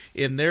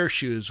in their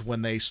shoes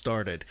when they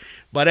started.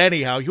 But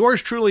anyhow,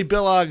 yours truly,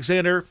 Bill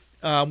Alexander,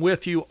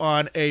 with you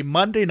on a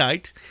Monday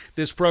night.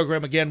 This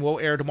program, again, will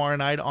air tomorrow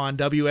night on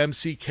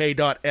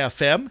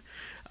WMCK.FM.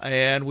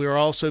 And we'll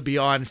also be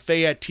on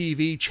Fayette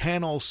TV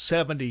channel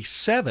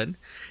 77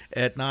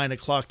 at 9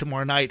 o'clock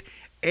tomorrow night.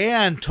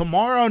 And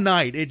tomorrow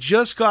night, it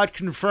just got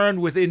confirmed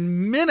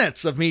within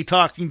minutes of me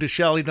talking to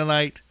Shelley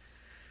tonight,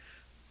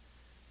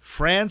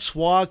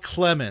 Francois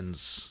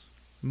Clemens.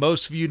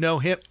 Most of you know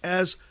him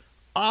as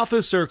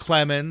Officer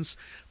Clemens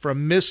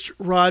from Mr.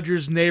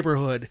 Rogers'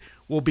 Neighborhood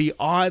will be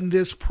on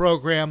this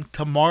program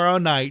tomorrow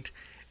night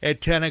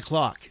at 10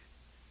 o'clock.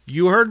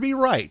 You heard me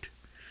right.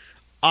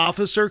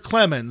 Officer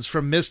Clemens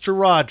from Mr.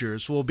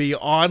 Rogers will be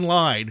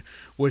online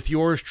with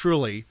yours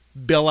truly,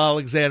 Bill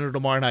Alexander,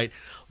 tomorrow night.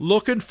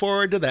 Looking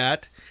forward to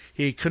that.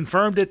 He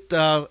confirmed it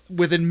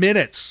within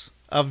minutes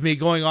of me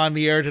going on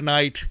the air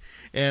tonight,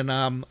 and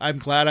I'm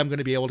glad I'm going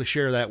to be able to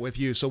share that with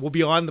you. So we'll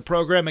be on the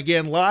program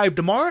again live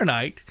tomorrow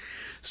night.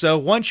 So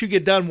once you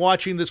get done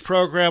watching this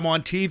program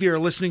on TV or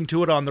listening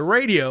to it on the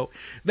radio,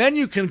 then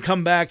you can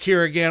come back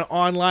here again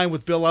online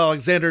with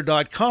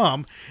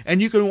BillAlexander.com,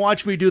 and you can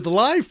watch me do the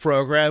live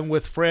program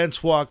with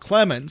Francois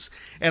Clemens.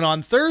 And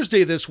on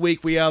Thursday this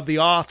week, we have the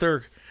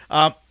author,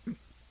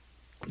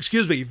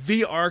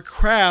 V.R.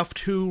 Kraft,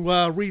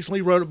 who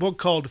recently wrote a book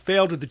called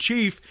Fail to the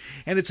Chief,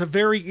 and it's a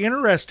very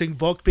interesting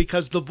book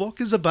because the book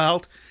is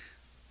about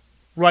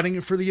running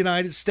for the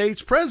United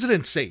States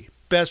presidency.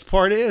 Best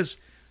part is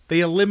they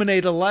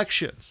eliminate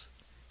elections.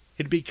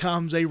 It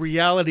becomes a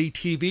reality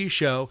TV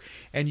show,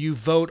 and you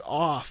vote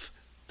off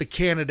the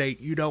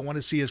candidate you don't want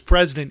to see as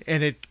president,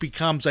 and it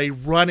becomes a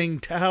running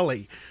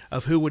tally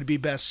of who would be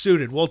best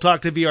suited. We'll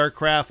talk to V.R.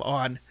 Kraft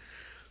on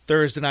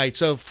Thursday night.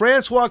 So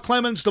Francois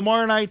Clemens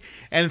tomorrow night,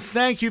 and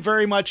thank you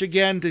very much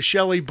again to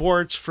Shelley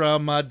Bortz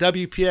from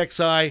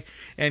WPXI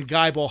and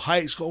Guyville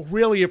High School.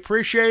 Really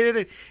appreciated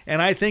it,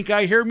 and I think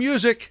I hear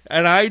music,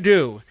 and I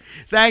do.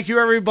 Thank you,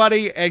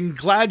 everybody, and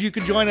glad you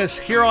could join us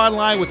here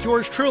online with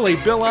yours truly,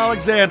 Bill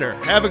Alexander.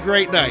 Have a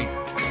great night.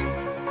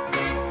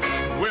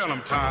 Well,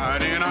 I'm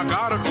tired and I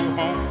gotta go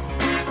home.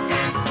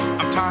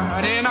 I'm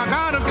tired and I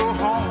gotta go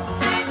home.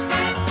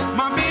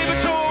 My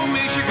baby told me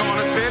she's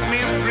gonna set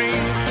me free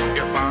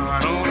if I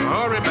don't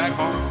hurry back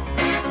home.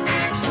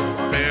 So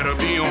I better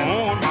be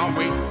on my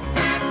way.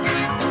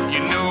 You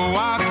know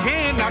I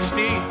cannot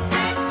stay.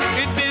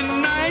 It's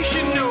been nice,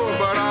 you know,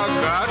 but I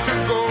got to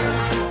go.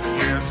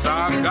 Yes,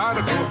 I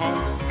gotta go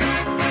home.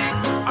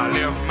 I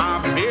left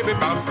my baby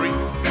about 3.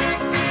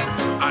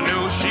 I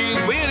know she's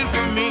waiting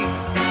for me.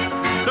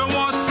 Don't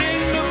want to sing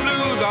the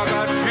blues, I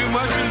got too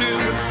much to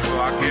lose. So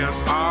I guess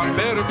I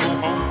better go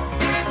home.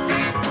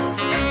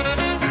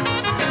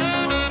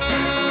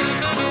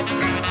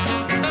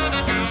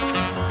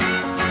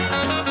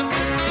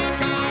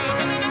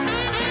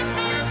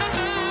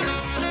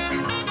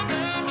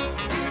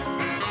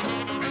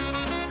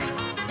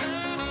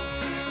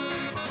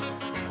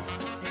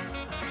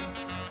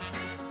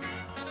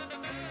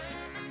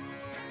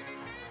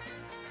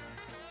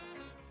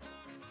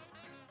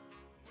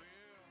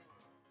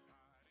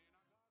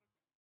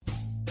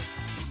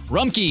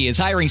 Rumpke is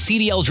hiring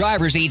CDL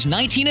drivers age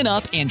 19 and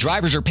up, and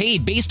drivers are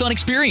paid based on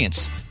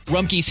experience.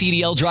 Rumpke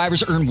CDL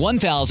drivers earn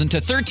 $1,000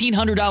 to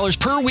 $1,300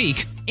 per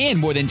week, and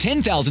more than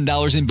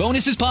 $10,000 in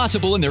bonuses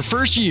possible in their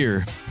first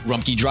year.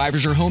 Rumpke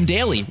drivers are home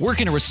daily, work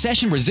in a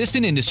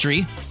recession-resistant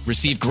industry,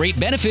 receive great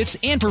benefits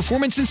and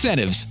performance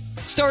incentives.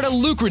 Start a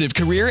lucrative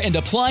career and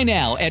apply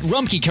now at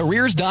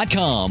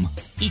RumpkeCareers.com.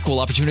 Equal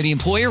opportunity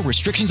employer,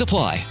 restrictions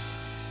apply.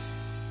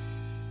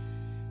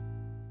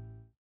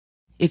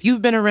 If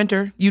you've been a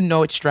renter, you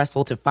know it's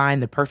stressful to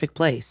find the perfect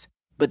place.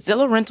 But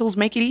Zillow Rentals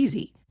make it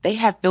easy. They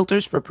have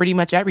filters for pretty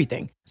much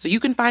everything, so you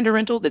can find a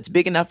rental that's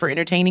big enough for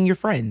entertaining your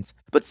friends,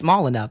 but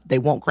small enough they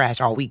won't crash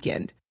all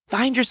weekend.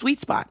 Find your sweet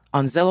spot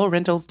on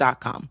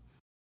ZillowRentals.com.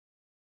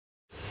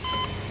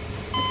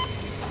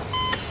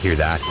 Hear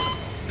that?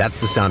 That's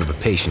the sound of a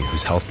patient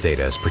whose health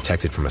data is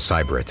protected from a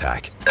cyber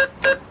attack.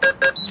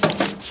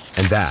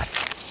 And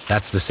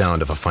that's the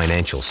sound of a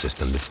financial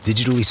system that's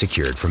digitally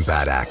secured from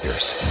bad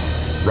actors.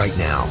 Right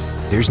now,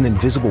 there's an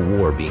invisible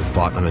war being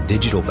fought on a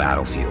digital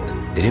battlefield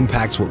that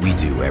impacts what we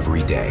do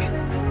every day.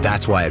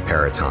 That's why at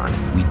Peraton,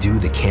 we do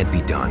the can't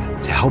be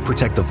done to help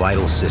protect the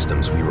vital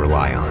systems we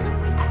rely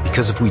on.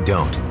 Because if we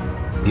don't,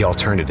 the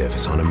alternative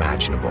is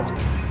unimaginable.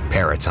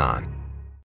 Peraton.